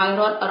កុំឲ្យ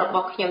រត់រប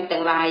ស់ខ្ញុំ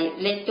ទាំងឡាយ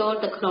លេចចូល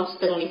ទៅក្នុងស្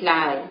ទឹងនេះ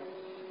ឡើយ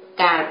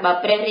កាលបើ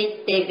ព្រះរាជ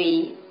ទេវី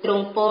ទ្រ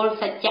ង់ពោល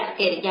សច្ច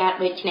កិរិយា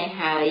ដូច្នេះ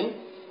ហើយ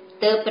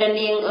ទើបព្រះ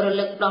នាងរ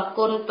លឹកដល់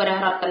គុណព្រះ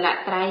រតន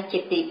ត្រ័យជា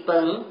ទីពឹ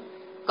ង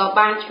ក៏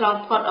បានឆ្លង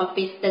ផុតអំ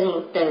ពីស្ទឹង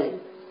នោះទៅ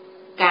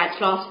ការ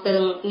ឆ្លងស្ទឹ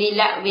ងនី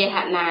លវិហ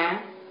ណា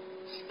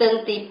ស្ទឹង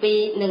ទី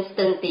2និងស្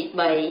ទឹងទី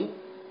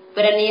3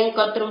ព្រះនាង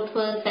ក៏ទ្រង់ធ្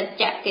វើសច្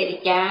ចកិរិ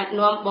យា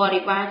នាំប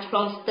រិវារឆ្ល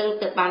ងស្ទឹង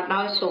ទៅបាន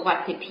ដោយសុវ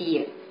ត្ថិភា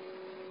ព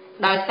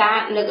ដោយសារ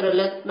នឹករ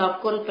លឹកដល់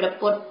គុណព្រះ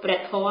ពុទ្ធព្រះ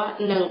ធម៌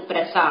និងព្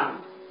រះសង្ឃ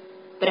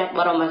ព្រះប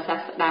រមសា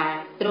ស្តា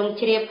ទ្រង់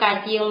ជ្រាបការ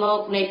យាងមក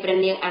នៃព្រះ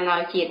នាងអនោ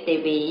ជាទេ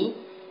វី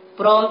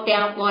ព្រម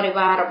ទាំងបរិ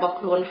វាររបស់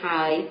ខ្លួន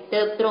ហើយ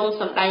ទើបទ្រង់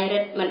សម្ដែងឫ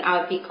ទ្ធិមិនឲ្យ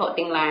ភិក្ខុ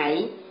ទាំងឡាយ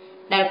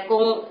ដែលគ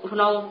ង់ក្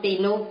នុងទី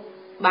នោះ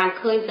បាន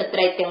ឃើញស្ត្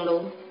រីទាំង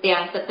នោះទាំ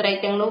ងស្ត្រី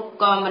ទាំងនោះ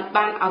ក៏មិន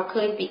បានឲ្យ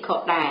ឃើញភិក្ខុ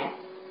ដែរ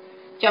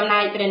ចំណែ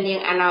កព្រះនាង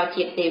អនោ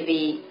ជាទេ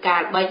វីកា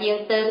លបើយាង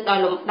ទៅដោយ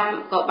លំដាប់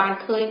ក៏បាន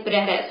ឃើញព្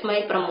រះរស្មី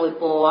6ព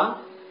ណ៌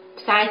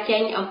ផ្សាយចេ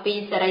ញអំពី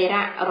សរី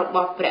រៈរប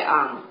ស់ព្រះអ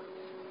ង្គ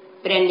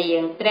ព្រះនា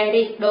ងត្រេះ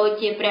រិះដូច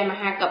ជាព្រះម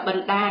ហាកបិ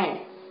ណ្ឌដែរ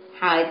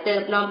ហើយទើ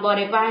បនាំប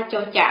រិវារ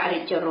ចុះចាក់រា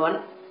ជរថ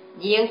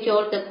យាងចូ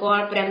លទៅគា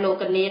ល់ព្រះលោ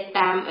កនាថ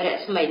តាមរ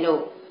ស្មីនោះ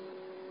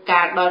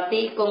កាលដល់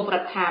ទីគង់ប្រ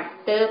ថាប់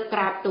ទើបក្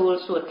រាបទូល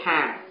សួរថា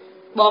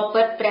ប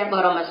បិទ្ធព្រះប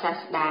រមសា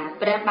ស្តា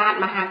ព្រះបាទ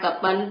មហាក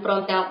បិណ្ឌព្រម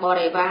ទាំងប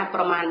រិវារ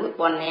ប្រមាណ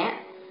 1000 នាក់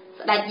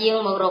ស្ដេចយាង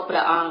មករកព្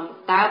រះអង្គ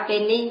តើពេ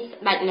លនេះ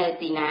ស្ដេចនៅ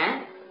ទីណា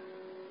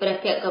ព្រះ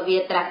ភគវា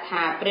ត្រាស់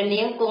ថាព្រះ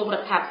នាងគង់ប្រ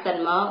ថាប់សិន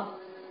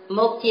ម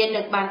កជា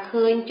នឹងបាន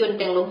ឃើញជន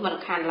ទាំងនោះមិន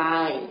ខាន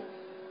ឡើយ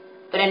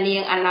ព្រះនា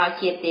ងអនោ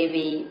ជាទេ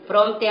វីព្រ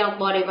មទាំង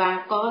បរិវារ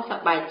ក៏ស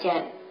ប្បាយចិ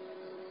ត្ត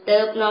ទើ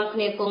បនាំគ្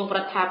នាគង់ប្រ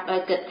ថាប់ដោ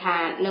យគិតថា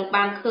នឹង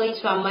បានឃើញ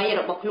ស្វាមី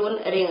របស់ខ្លួន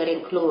រៀង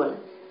ខ្លួន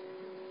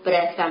ព្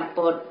រះសម្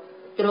ពុទ្ធ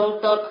ទ្រង់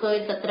ទតឃើញ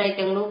ស្ត្រី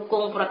ទាំងនោះគ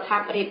ង់ប្រថា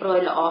ប់រៀបរយ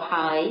ល្អ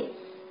ហើយ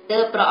ទើ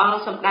បព្រះអង្គ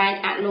សម្ដែង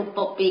អនុព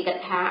ពីក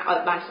ថាឲ្យ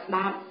បានស្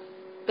ដាប់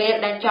ពេល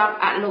ដែលចប់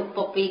អនុព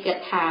ពីក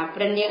ថា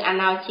ព្រះនាងអ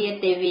នោជា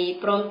ទេវី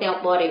ព្រមទាំង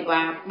បរិ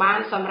វារបាន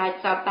សម្រេច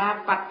សោតា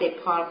បត្តិ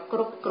ផលគ្រ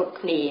ប់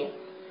គ្នា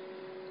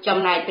ចំ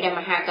ណែកព្រះម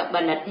ហាក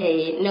បិណ្ឌថេរ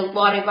និងប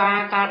រិវារ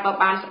កាល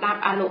បានស្ដាប់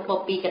អនុព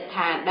ពីក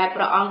ថាដែល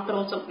ព្រះអង្គទ្រ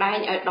ង់សម្ដែង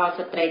ឲ្យដល់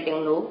ស្ត្រីទាំ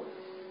ងនោះ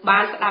បា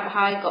នស្ដាប់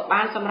ហើយក៏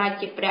បានសម្រេច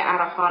ជាព្រះអ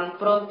រហន្ត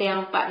ព្រមទាំង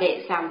បដិ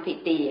សម្ភិ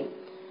ទា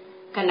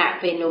ខណៈ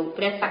ពេលនោះ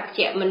ព្រះសក្យ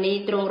មុនី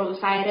ទ្រង់រំ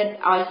សាយរិទ្ធ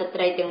ឲ្យស្ត្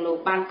រីទាំងនោះ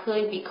បានឃើ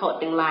ញភិក្ខុ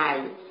ទាំងឡាយ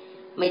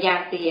ម្យ៉ាង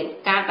ទៀត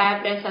ការដែល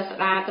ព្រះសាស្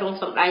តាទ្រង់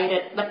សម្ដែងរិ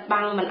ទ្ធបិទ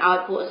បាំងមិនឲ្យ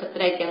ពួកស្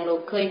ត្រីទាំងនោះ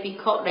ឃើញភិ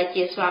ក្ខុដែល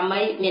ជាស្វា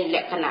មីមានល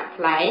ក្ខណៈ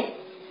ប្លែក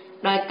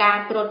ដោយការ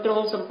ត្រួតត្រ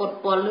ងសម្ពុត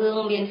ពណ៌លឿង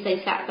មានសី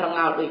ស័កត្រ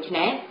ងោលដូច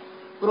នេះ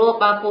ព្រោះ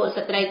បើពួក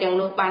ស្ត្រីទាំង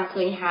នោះបាន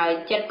ឃើញហើយ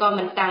ចិត្តក៏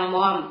មិនតាំង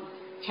មាំ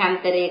ឆន្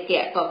ទរា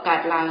គៈក៏កើ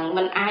តឡើង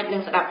មិនអាចនឹ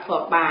ងស្ដាប់ធ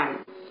ម៌បាន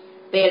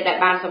ពេលដែល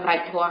បានសម្រេច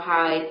ធម៌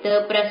ហើយទើប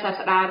ព្រះសា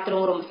ស្តាទ្រ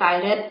ង់រំសាយ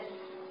រិទ្ធ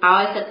ឲ្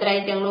យស្ត្រី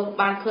ទាំងនោះ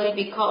បានឃើញ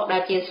ភិក្ខុដែ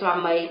លជាស្វា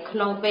មីក្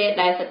នុងពេល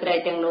ដែលស្ត្រី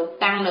ទាំងនោះ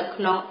តាំងនៅ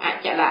ក្នុងអ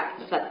ចល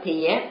សទ្ធា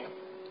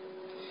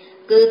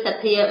គឺស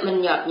ទ្ធាមិន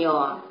ញាត់ញ័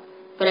រ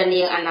ព្រះ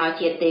នាងអនោ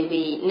ជាទេ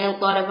វីនិង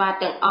បរិវារ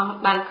ទាំងអស់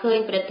បានឃើញ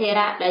ព្រះថេ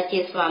រៈដែលជា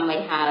ស្វាមី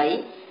ហើយ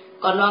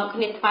ក៏នាំគ្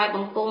នាថ្វាយប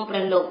ង្គំព្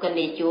រះលោក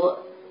នាជក់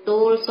ទូ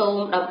លសូម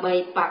ដើម្បី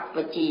បព្វ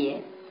ជិ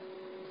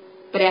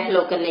ព្រះ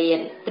លោកនាថ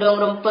ទ្រង់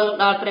រំពឹង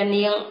ដល់ព្រះ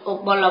នាងឧ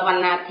បលវ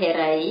ណ្ណាធេ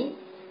រី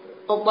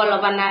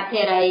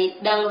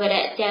ដឹងវិ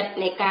រៈចិត្ត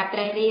នៃការត្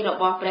រេះរិះរ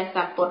បស់ព្រះស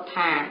ម្ពុទ្ធ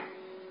ថា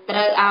ត្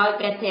រូវឲ្យ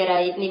ព្រះធេ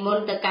រីនិម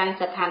ន្តទៅកាន់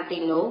ស្ថានទី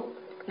នោះ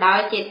ដោយ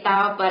ចេតោ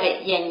បរិយ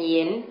ញ្ញា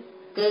ណ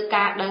គឺ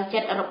ការដឹងចិ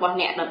ត្តរបស់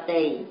អ្នកដ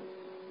ទៃ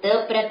ទើប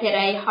ព្រះធេ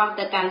រីហោះ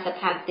ទៅកាន់ស្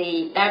ថានទី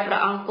ដែលព្រះ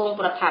អង្គគង់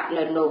ប្រថាប់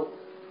នៅនោះ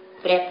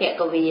ព្រះភ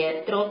គវា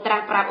ទ្រង់ត្រា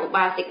ស់ប្រាប់ឧ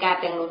បាសិកា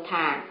ទាំងនោះ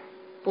ថា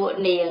ពួក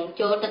នាង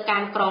ចូលទៅកា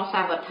ន់ក្រុង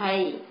សាវត្ថី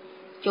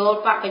ចូល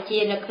បព្វជិ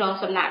នៅក្នុង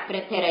សំណាក់ព្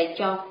រះធេរី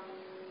ចុះ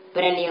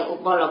ព្រះនាងឧ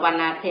បលវណ្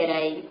ណាធេ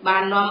រីបា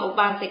ននាំឧ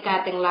បាសិកា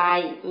ទាំងឡាយ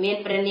មាន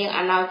ព្រះនាងអ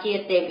នោជា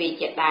ទេវី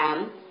ជាដើម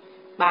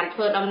បានធ្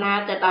វើដំណើរ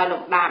ទៅដោយ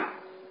លំដាប់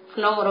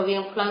ក្នុងរវា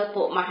ងផ្លូវ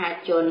ពួកមហា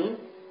ជន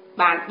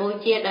បានបូ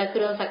ជាដោយគ្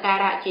រឿងសក្កា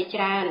រៈជា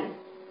ច្រើន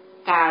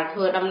កាលធ្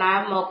វើដំណើរ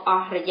មកអ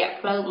ស់រយៈ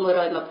ផ្លូវ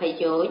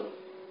120យោជន៍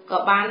ក៏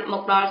បានម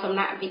កដល់សំ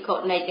ណាក់ភិក្ខុ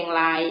នីទាំង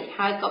ឡាយ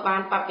ហើយក៏បា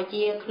នបព្វ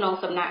ជិក្នុង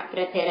សំណាក់ព្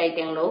រះធេរី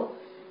ទាំងនោះ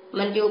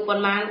មិនយូរប៉ុ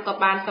ន្មានក៏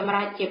បានសម្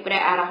រេចជាព្រះ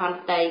អរហន្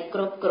តីគ្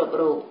រប់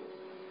រូប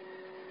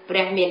ព្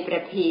រះមានព្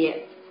រះភិក្ខ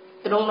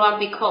ទ្រង់នាំ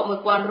ភិក្ខុ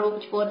1000រូប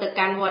ឆ្ពោះទៅ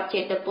កាន់វត្តចេ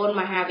តពុន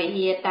មហាវិ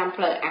ហារតាម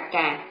ផ្លូវអា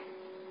កាស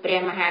ព្រះ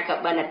មហាក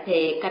បិណ្ឌថេ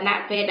រគណៈ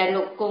ពេលដែល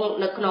លោកគង់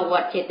នៅក្នុងវ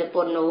ត្តចេត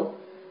ពុននោះ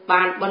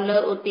បានបន្លឺ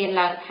ឧទាន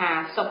ឡើងថា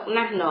សុខ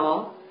ណាស់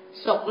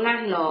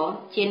ណោ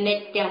ជានិ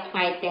ច្ចទាំងថ្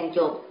ងៃទាំងយ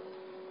ប់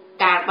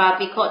កាលបើ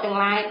ភិក្ខុទាំង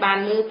ឡាយបាន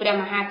ឮព្រះ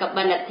មហាក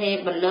បិណ្ឌថេរ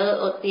បន្លឺ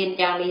ឧទាន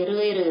យ៉ាងនេះ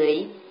រឿយ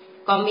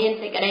ក៏មាន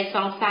សេចក្តីស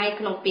ង្ស័យ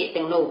ក្នុងពាក្យ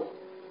ទាំងនោះ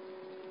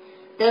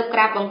ទើបក្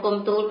រាបបង្គំ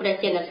ទូលព្រះ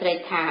ចិនស្រី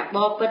ថាប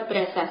បិទ្ធព្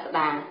រះសាស្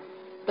តា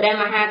ព្រះ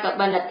មហាក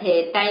បិណ្ឌថេរ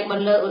តែងប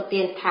ន្លឺឧ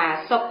ទានថា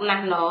សុខណា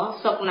ស់ណោ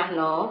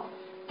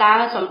តើ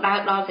សំដៅ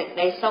ដល់សេចក្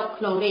តីសុខ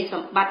ក្នុងរាជស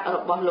ម្បត្តិរ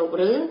បស់លោក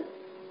ឬ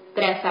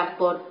ព្រះសម្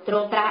ពុទ្ធទ្រ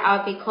ង់ត្រាស់ឲ្យ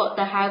ភិក្ខុ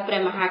ទៅហៅព្រះ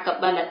មហាក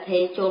បិណ្ឌថេ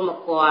រចូលមក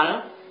គាល់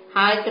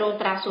ហើយទ្រង់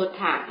ត្រាស់សួរ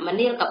ថាម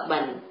នាលកបិ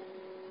ណ្ឌ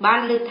បាន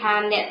ឮថា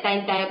អ្នកតែង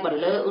តែប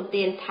ន្លឺឧ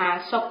ទានថា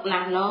សុខណា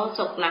ស់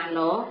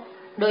ណោ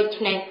ដូ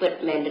ច្នេះពិត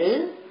មែនឬ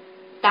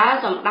តើ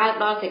សំដៅ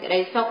ដល់សេចក្តី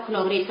សុខក្នុ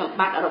ងរាជសម្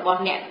បត្តិរបស់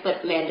អ្នកពិត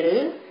មែនឬ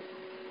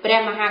ព្រះ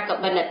មហាក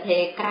បិណ្ឌថេ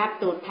រក្រាប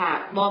ទូលថា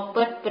ប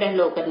បិទ្ធព្រះ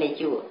លោកនា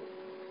ជក់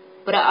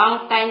ព្រះអង្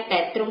គតែងតែ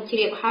ទ្រង់ជ្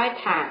រាបហើយ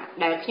ថា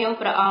ដែលខ្ញុំ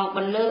ព្រះអង្គប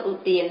ន្លឺឧ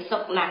ទានសុ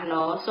ខណាស់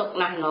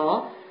ណោ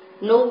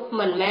នោះ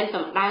មិនមែន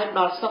សំដៅដ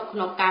ល់សុខក្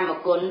នុងកាម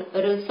គុណ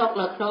ឬសុខ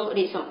នៅក្នុង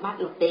រាជសម្បត្តិ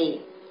នោះទេ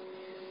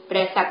ព្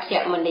រះសក្យ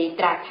មុនី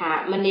ត្រាស់ថា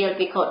មនាល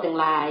ភិក្ខុទាំង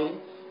ឡាយ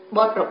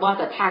បុត្ររបស់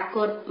តថាគ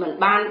តមិន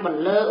បានប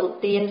ន្លឺឧ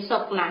ទានសុ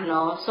ខណាស់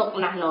ណោ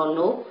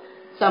នោះ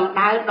សំ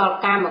ដៅដល់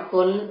កាម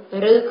គុណ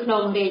ឬក្នុ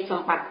ងរាជស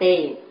ម្បត្តិទេ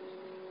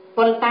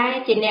ប៉ុន្តែ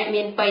ជាអ្នក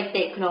មានបៃ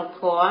តេក្នុង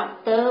ធម៌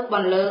ទើបប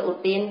ន្លឺឧ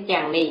ទាន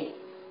យ៉ាងនេះ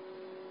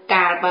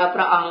កាលបើ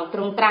ព្រះអង្គទ្រ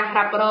ង់ត្រាស់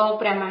រ៉ាប់រង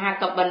ព្រះមហា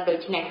កបិណ្ឌដូ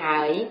ច្នេះ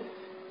ហើយ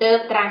ទើប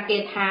ត្រាស់គា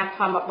ថាធ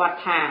ម្មបទ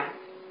ថា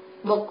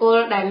បុគ្គល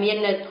ដែលមាន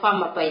នៅធម្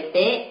មបៃ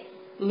តេ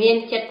មាន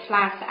ចិត្តថ្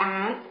លាស្អា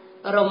ត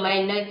រមែង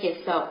នៅជា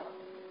សុខ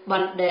ប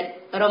ណ្ឌិត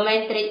រមែង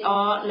ត្រេកអ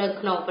រនៅ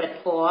ក្នុងព្រះ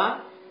ធម៌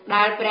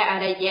ដែលព្រះអ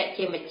រិយ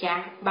ជាម្ចា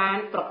ស់បាន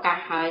ប្រកាស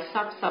ហើយស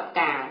ព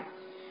កាល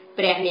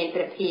ព្រះមាន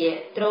ព្រះភិយ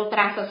ទ្រង់ត្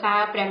រាស់សរសើរ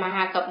ព្រះម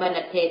ហាកបិណ្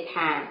ឌទេ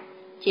ថា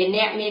ជា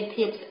អ្នកមាន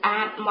ភាពស្អា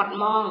តហ្មត់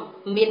ម៉ង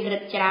មានឫ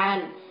ទ្ធិច្រើន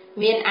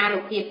មានអានុ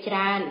ភាពច្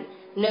រើន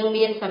និង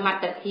មានសម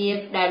ត្ថភាព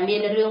ដែលមា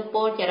នរឿង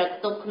ពោលចរិត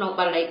ទុកក្នុង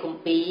បាលីគ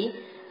ម្ពីរ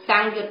ស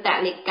ង្យុត្ត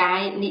និកា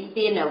យនិ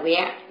ទានវ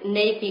គ្គ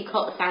នៃភិក្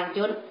ខុសង្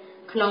យុត្ត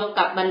ក្នុងក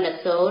បិណ្ឌ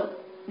សូត្រ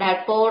ដែល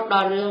ពោលដ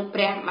ល់រឿង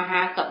ព្រះម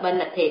ហាកបិណ្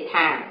ឌទេ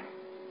ថា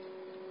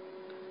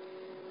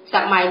ស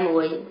ម័យមួ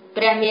យ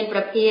ព្រះមានព្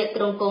រះភិយ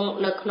ទ្រង់គង់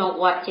នៅក្នុង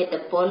វត្តចេត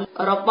ពុន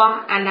របស់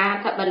អនា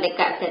ថបណ្ឌិ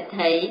កសេដ្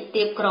ឋី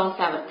ទីក្រុង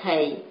សាវត្ថី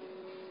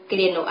គ្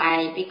រានោះឯ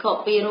ងភិក្ខុ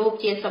ពីររូប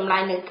ជាសម្លា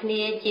ញ់នឹងគ្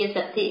នាជាស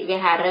ទ្ធិវិ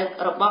ហារឹក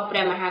របស់ព្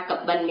រះមហាក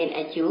បិណ្ឌមាន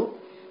អាយុ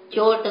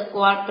ចូលទៅ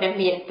គាល់ព្រះ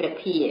មានព្រះ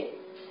ភិយ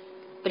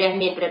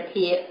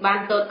បាន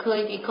ទតឃើញ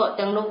ភិក្ខុ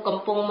ទាំងនោះកំ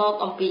ពុងមក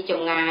អំពីច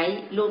ម្ងាយ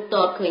លូតទ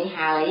តឃើញ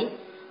ហើយ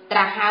ត្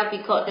រាស់ហៅភិ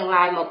ក្ខុទាំង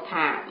ឡាយមក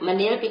ថាម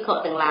នាលភិក្ខុ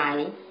ទាំងឡាយ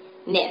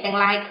អ្នកទាំង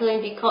ឡាយឃើញ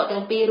ភិក្ខុទាំ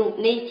ងពីររូប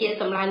នេះជា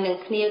សម្លាញ់នឹង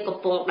គ្នាកំ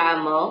ពុងដើរ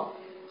មក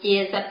ជា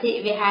សទ្ធិ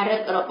វិហារឹ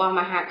ករបស់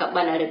មហាក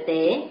បិណ្ឌឬ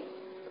ទេ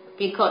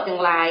ភិក្ខុទាំ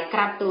ងឡាយក្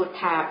រាបទូល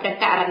ថាព្រះ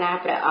ករណា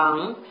ព្រះអ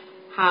ង្គ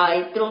ហើយ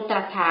ទ្រង់ត្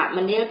រាស់ថាម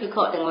នាលភិក្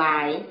ខុទាំងឡា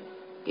យ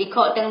ភិក្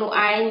ខុទាំងនោះ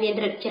ឯងមាន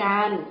ឫទ្ធិច្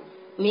រើន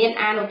មាន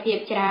អានុភាព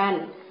ច្រើន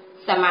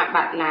សមាប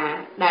ត្តិណា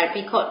ដែល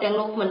ភិក្ខុទាំង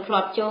នោះមិនធ្លា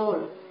ប់ចូល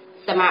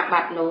សមាប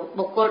ត្តិនោះ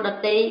បុគ្គលដ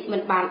ទៃមិ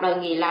នបានដោយ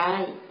ងាយឡើ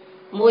យ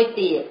មួយ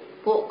ទៀត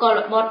ពួកកុល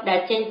បុត្រដែល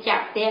ចេញចា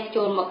ក់ផ្ទះ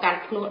ចូលមកកាន់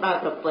ភ្នោះដោយ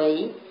ប្រពៃ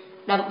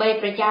ដើម្បី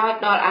ប្រយោជន៍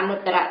ដល់អនុ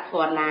ត្តរធ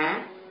ម៌ណា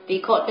ភិ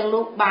ក្ខុទាំង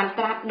នោះបាន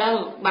ត្រាស់ដឹង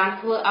បាន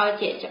ធ្វើឲ្យ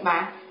ជាច្បា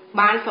ស់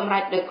បានសម្រេ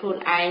ចដោយខ្លួន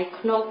ឯង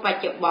ក្នុងប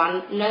ច្ចុប្បន្ន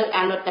នៅអ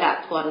នុត្តរ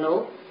ធម៌នោះ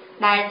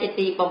ដែលជា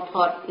ទីបំ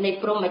ផុតនៃ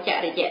ព្រហ្មច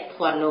រិយធ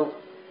ម៌នោះ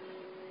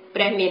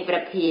ព្រះមានព្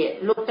រះភិយ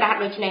លោកត្រាស់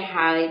ដូច្នេះ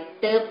ហើយ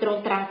ទើបទ្រង់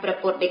ត្រាស់ព្រះ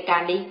ពុទ្ធដីកា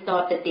នេះត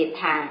ទៅទៀត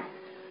ថា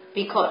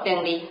ភិក្ខុទាំង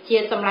នេះជា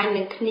សម្លាញ់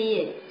នឹងគ្នា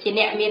ជា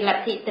អ្នកមានល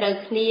ទ្ធិត្រូវ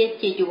គ្នា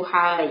ជាយូរ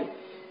ហើយ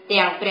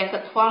ទាំងព្រះស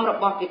ទ្ធម្មរ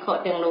បស់ភិក្ខុ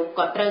ទាំងនោះ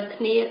ក៏ត្រូវ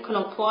គ្នាក្នុ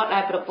ងធម៌ដែ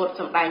លព្រះពុទ្ធ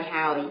សម្ដែង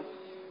ហើយ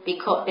ភិ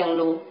ក្ខុទាំង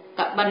នោះ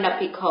កបិណ្ឌ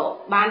ភិក្ខុ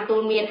បានទូ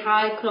លមានហើ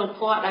យក្នុងធ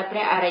ម៌ដែលព្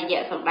រះអរិយ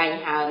សម្ដែង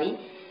ហើយ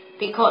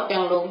ភិក្ខុ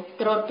ទាំងនោះ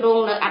ទ្រទ្រ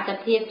ង់នៅអត្ត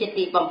ភាពជា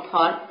ទីបំ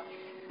ផុត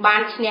បា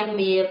នឈ្នះ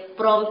មារ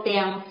ព្រម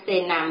ទាំងសេ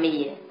នាមា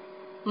រ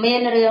មា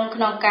នរឿង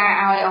ក្នុងការ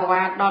ឲ្យអ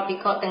វាទដល់ភិ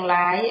ក្ខុទាំង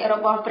ឡាយរ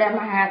បស់ព្រះ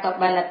មហាក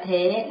បិណ្ឌ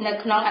ទេនៅ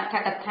ក្នុងអត្ថ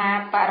កថា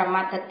បរម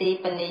ត្ថទី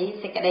បនី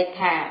សេចក្តី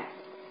ថា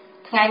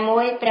ថ្ងៃមួ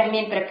យព្រះ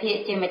មានព្រះភិយ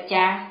ជាម្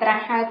ចាស់ត្រា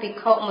ស់ហៅភិក្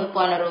ខុ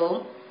 1000 រូប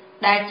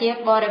ដែលជា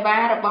បរិវា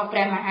ររបស់ព្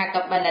រះមហាក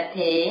បិណ្ឌ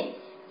ទេ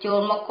ចូល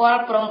មកគា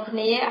ល់ព្រមគ្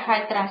នាហើ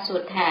យត្រាស់សួ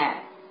រថា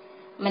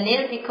មនា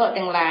លភិក្ខុ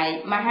ទាំងឡាយ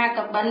មហាក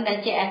បិណ្ឌដែល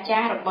ជាអាចា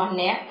រ្យរបស់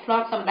អ្នកធ្លា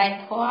ប់សម្ដែង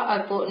ធម៌ឲ្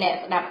យពួកអ្នក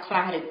ស្ដាប់ខ្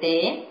លះឬទេ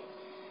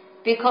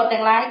ភិក្ខុ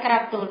ទាំងឡាយក្រា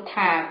បទូល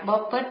ថាប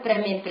បិទ្ធព្រះ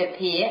មានព្រះ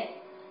ភិយ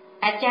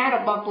អាចារ្យរ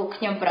បស់ពួក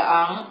ខ្ញុំព្រះអ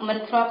ង្គមិន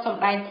ធ្លាប់ស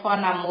ម្ដែងធម៌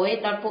ណាមួយ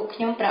ដល់ពួកខ្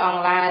ញុំព្រះអង្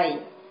គឡើយ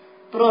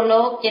ព្រោះ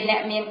លោកជាអ្ន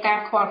កមានការ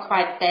ខ្វល់ខ្វា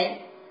យតិច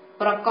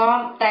ប្រកប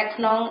តែ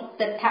ក្នុង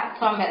ទិដ្ឋ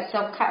ធម្ម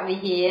សុខវិ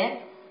ហារ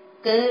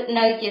គឺ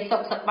នៅជាសុ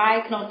ខសប្បាយ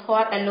ក្នុងធ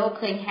ម៌ដែលលោក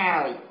ឃើញហើ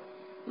យ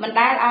មិន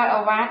ដែលឲ្យអ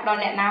វាទដ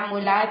ល់អ្នកណាមួ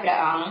យឡើយព្រះ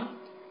អង្គ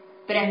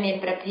ព្រះមាន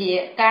ព្រះភិយ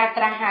ការ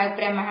ត្រាស់ហៅ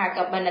ព្រះមហាក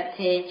បិណ្ឌ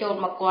ទេចូល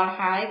មកគាល់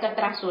ហើយក៏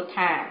ត្រាស់សួរ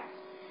ថា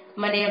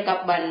មនាលក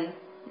បិណ្ឌ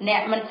អ្ន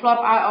កមិនធ្លា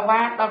ប់ឲ្យអ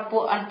វាទដល់ពួ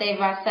កអន្តេ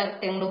វាសិក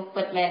ទាំងនោះ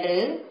ពិតមែន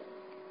ឬ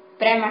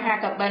ព្រះមហា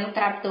កបិណ្ឌ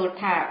ក្រាបទូល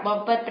ថាប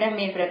បិទ្ធព្រះ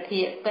មានព្រះភិ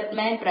យពិត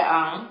មែនព្រះអ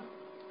ង្គ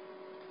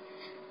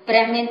ព្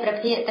រះមានព្រះ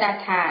ភិយត្រាស់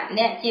ថា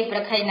អ្នកជាប្រ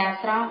ខៃណា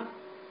ស្រស់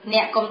អ្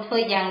នកកុំធ្វើ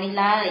យ៉ាងនេះ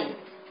ឡើយ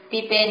ពី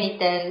ពេលនេះ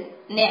ទៅ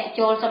អ្នក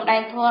ចូលសម្ដែ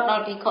ងធម៌ដ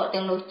ល់ភិក្ខុ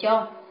ទាំងនោះចុះ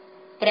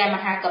ព្រះម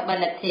ហាកបិ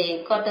ណ្ឌទេ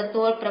ក៏ទ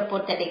ទួលព្រះពុ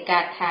ទ្ធដីកា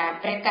ថា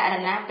ព្រះករ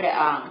ណាព្រះ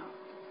អង្គ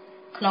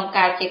ក្នុង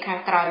កាលជាខា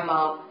ងក្រោយម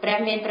កព្រះ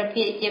មានព្រះ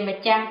ភិយជាម្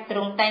ចាស់ទ្រ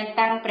ង់តែង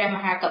តាំងព្រះម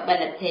ហាកបិ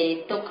ណ្ឌទេ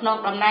ទុកក្នុង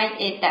តំណែង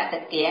អេតត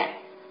កៈ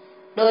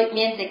ដោយ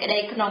មានសេចក្តី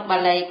ក្នុងបា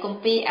លីគម្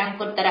ពីរអង្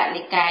គុត្តរ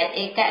និកាយ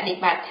ឯកនិ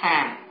បាតថា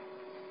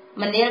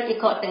មនាលភិ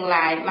ក្ខុទាំង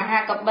ឡាយមហា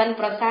កបិណ្ឌ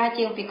ប្រសើរ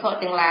ជាងភិក្ខុ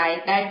ទាំងឡាយ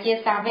ដែលជា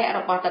សាវករ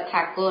បស់ត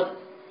ថាគត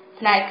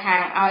ផ្នែកខា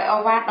ងឲ្យអ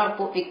វាទដល់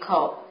ពួកភិក្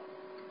ខុ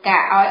កា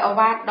រឲ្យអ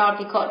វាទដល់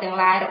ភិក្ខុទាំង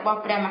ឡាយរបស់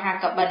ព្រះមហា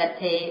កបិណ្ឌ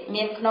ទេ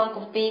មានក្នុងគ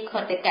ម្ពីរខ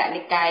ត្តក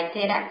និកាយ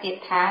ថេរគា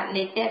ថា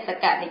នៃទេស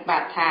កនិបា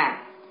តថា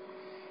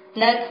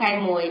នៅថ្ងៃ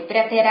មួយព្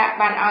រះថេរៈ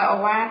បានឲ្យអ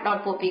វាទដ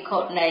ល់ពួកភិក្ខុ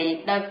នៃ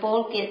ដោយពោល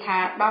គាថា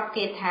10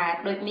គាថា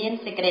ដូចមាន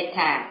សេចក្តី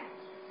ថា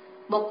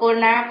បុគ្គល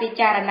ណាពិ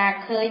ចារណា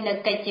ឃើញនៅ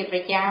កិច្ចជាប្រ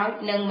យោជន៍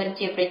និងមិន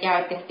ជាប្រយោជ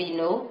ន៍ទាំងពីរ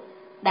នោះ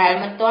ដែល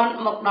មិនទាន់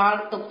មកដល់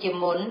ទុកជា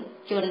មុន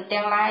ជន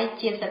ទាំងឡាយ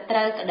ជាសត្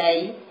រូវក្តី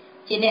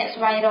ជាអ្នក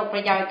ស្វែងរកប្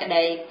រយោជន៍ក្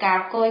តីការ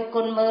គយ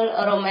គុណមើល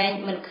រមែង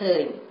មិនឃើ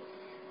ញ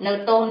នៅ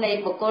ទោសនៃ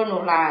បុគ្គល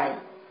នោះឡើយ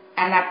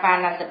អាណាបា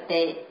ណស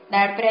តិ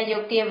ដែលព្រះយោ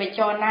គីវិច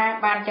រណា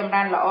បានចម្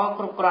រើនល្អ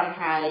គ្រប់គ្រាន់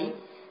ហើយ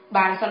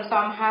បានសន្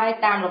សំហើយ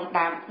តាមលំ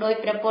ដាប់ដោយ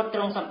ព្រះពុទ្ធទ្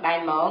រង់សម្ដែង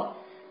មក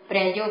ព្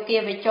រះយោគី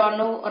វិចរ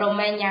នោះរ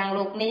មែងយ៉ាង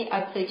លោកនេះ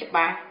ឲ្យភ្លឺច្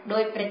បាស់ដោ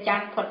យព្រះច័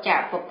ន្ទផុតចាក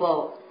ពពក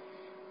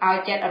ឲ្យ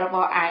ចិត្តរប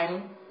ស់ឯង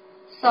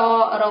ស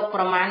រោគ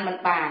ប្រមាណមិន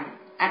បាន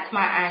អាត្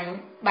មាអញ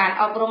បាន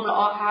អប់រំល្អ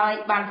ហើយ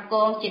បានផ្គ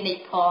ងជានិច្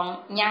ចផង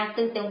ញ៉ាំង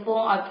ទិសទាំងពួង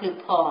ឲ្យភ្លឺ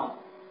ផង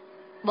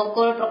បុគ្គ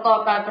លប្រកប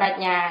ដោយប្រា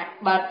ជ្ញា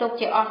បើទុក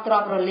ជាអស់ទ្រ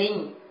ព្យរលីង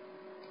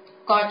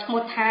ក៏ឈ្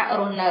មោះថា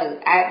រស់នៅ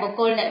ឯបុគ្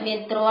គលអ្នកមាន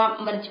ទ្រព្យ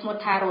មិនឈ្មោះ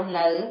ថារស់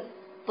នៅ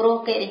ព្រោះ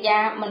កិរិយា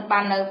មិនបា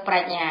ននៅប្រា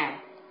ជ្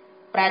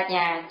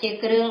ញាជា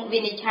គ្រឿងវិ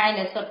និច្ឆ័យ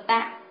នៅសុត្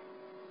តៈ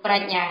ប្រា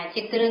ជ្ញា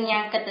ជាគ្រឿង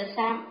ញ៉ាំងកិត្ត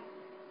ស័ព្ទ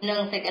និង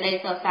សេចក្តី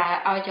សរសើរ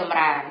ឲ្យចម្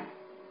រើន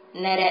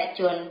នរ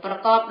ជនប្រ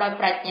កបដោយ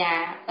ប្រាជ្ញា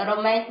រ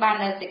មែងបាន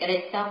នៅសេចក្តី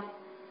សុខ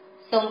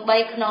សូម្បី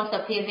ក្នុងស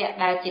ភាវៈ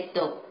ដែលជា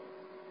ទុក្ខ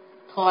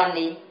ធម៌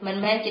នេះមិន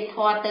មែនជាធ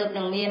ម៌ទើប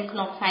នឹងមានក្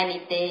នុងថ្ងៃ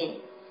នេះទេ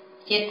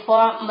ជាធ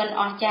ម៌មិន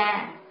អស្ចារ្យ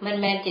មិន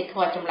មែនជាធ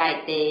ម៌ចម្លែក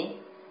ទេ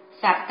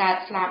សត្វកើត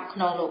ស្លាប់ក្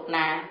នុងលោក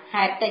ណា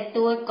ហេតុតិច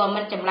តួចក៏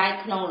មិនចម្លែក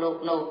ក្នុងលោក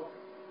នោះ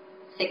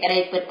សេចក្តី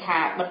ពិតថា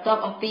បន្ទា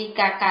ប់អំពី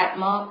ការកើត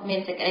មកមាន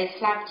សេចក្តី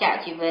ស្លាប់ចាក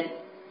ជីវិត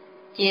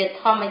ជា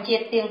ធម្មជា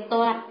តិទៀង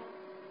ទាត់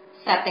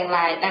សត្វទាំង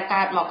ឡាយដែល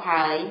កើតមក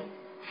ហើ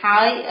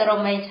យរ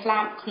មែងស្លា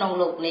ប់ក្នុង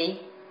លោកនេះ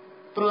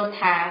ព្រោះ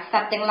ថាស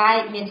ត្វទាំងឡាយ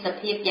មានស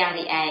ភាពយ៉ាង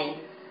នេះឯង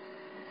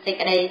សេច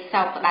ក្តី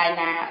សោកស្ដាយ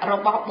ណារ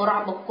បស់បុរស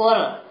បុគ្គល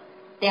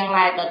ទាំង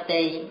ឡាយដ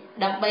ទៃ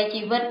ដើម្បី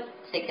ជីវិត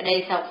សេចក្តី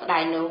សោកស្ដា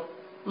យនោះ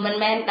មិន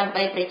មែនដើម្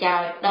បីប្រយោជ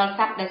ន៍ដល់ស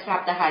ត្វដែលស្លា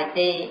ប់ទៅហើយ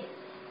ទេ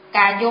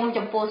ការយំ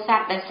ចំពោះស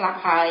ត្វដែលស្លាប់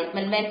ហើយ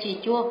មិនមែនជា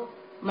ជួប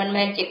មិន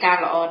មែនជាការ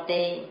ល្អ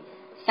ទេ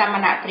សម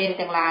ណព្រាហ្មណ៍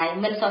ទាំងឡាយ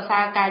មិនសរសើ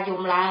រការ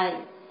យំឡើយ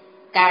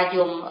ការ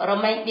យំរ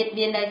មែងបៀត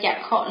បៀននៅច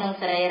ក្ខុនិង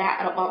សរីរៈ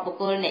របស់បុគ្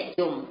គលអ្នក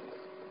យំ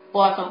ព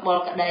ណ៌សម្បុរ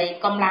ក្តី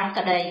កម្លាំង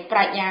ក្តីប្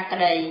រាជ្ញាក្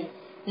តី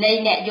នៃ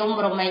អ្នកយំ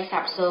រមែងសា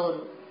បសូន្យ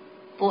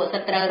ពួកស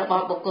ត្រូវរប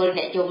ស់បុគ្គល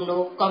អ្នកយំ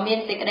នោះក៏មាន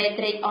សេចក្តី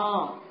ត្រេកអរ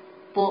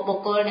ពួកបុ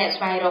គ្គលអ្នក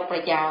ស្វែងរកប្រ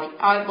យោជន៍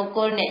ឲ្យបុគ្គ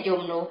លអ្នក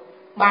យំនោះ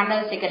បាននៅ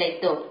សេចក្តី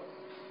ទុក្ខ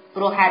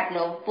ព្រោះហេតុ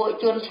នោះពួក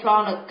ជនឆ្លង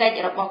នៅកិច្ច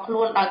របស់ខ្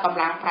លួនដោយកម្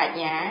លាំងប្រាជ្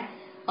ញា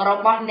រ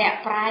បស់អ្នក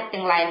ប្រាជ្ញ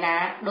ទាំងឡាយណា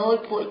ដោយ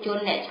ពួកជន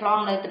អ្នកឆ្លង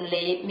នៅទន្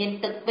លេមាន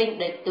ទឹកពេញ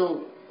ដោយទូក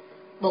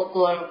បុគ្គ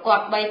លគា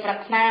ត់បីប្រា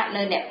ថ្នា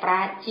នៅអ្នកប្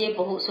រាជ្ញជាព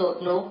ហុសូត្រ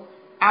នោះ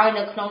ឲ្យ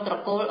នៅក្នុងត្រ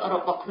កូលរ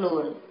បស់ខ្លួ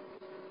ន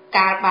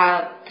កាលបើ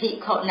ភិ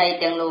ក្ខុនី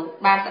ទាំងនោះ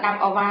បានស្ដាប់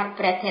ឱវាទ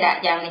ព្រះថេរៈ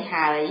យ៉ាងនេះ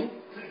ហើយ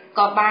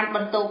ក៏បានប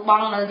ន្ទោប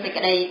ង់នៅសេច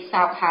ក្តី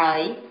សោកហើយ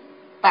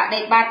បដិ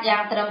បត្តិយ៉ា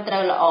ងត្រឹមត្រូ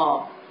វល្អ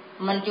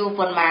មិនយូរ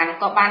ប៉ុន្មាន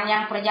ក៏បាន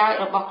ញ៉ាំងប្រយោជន៍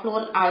របស់ខ្លួ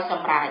នឲ្យស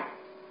ម្រេច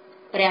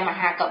ព្រះម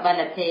ហាកបិ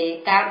លទេ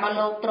កាលបើ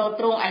លោកទ្រ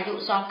ទ្រង់អាយុ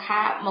សង្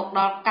ខារមក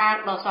ដល់កាល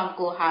ដ៏សម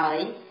គួរហើយ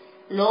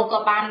លោកក៏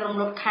បានរំ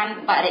លត់ខណ្ឌ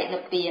បរិនិ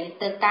ព្វាន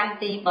ទៅកាន់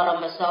ទីបរ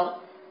មសុខ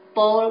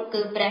ពោល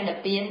គឺព្រះនិ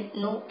ព្វាន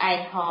នោះឯង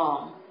ហង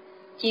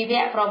ជីវ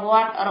ប្រវ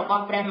ត្តិរប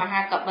ស់ព្រះម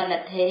ហាកបិល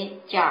ទេ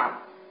ចប់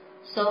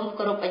សូម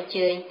គោរពអញ្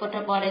ជើញពុទ្ធ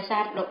បរិស័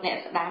ទលោកអ្នក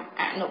ស្ដាប់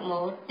អនុ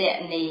មោទ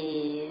នា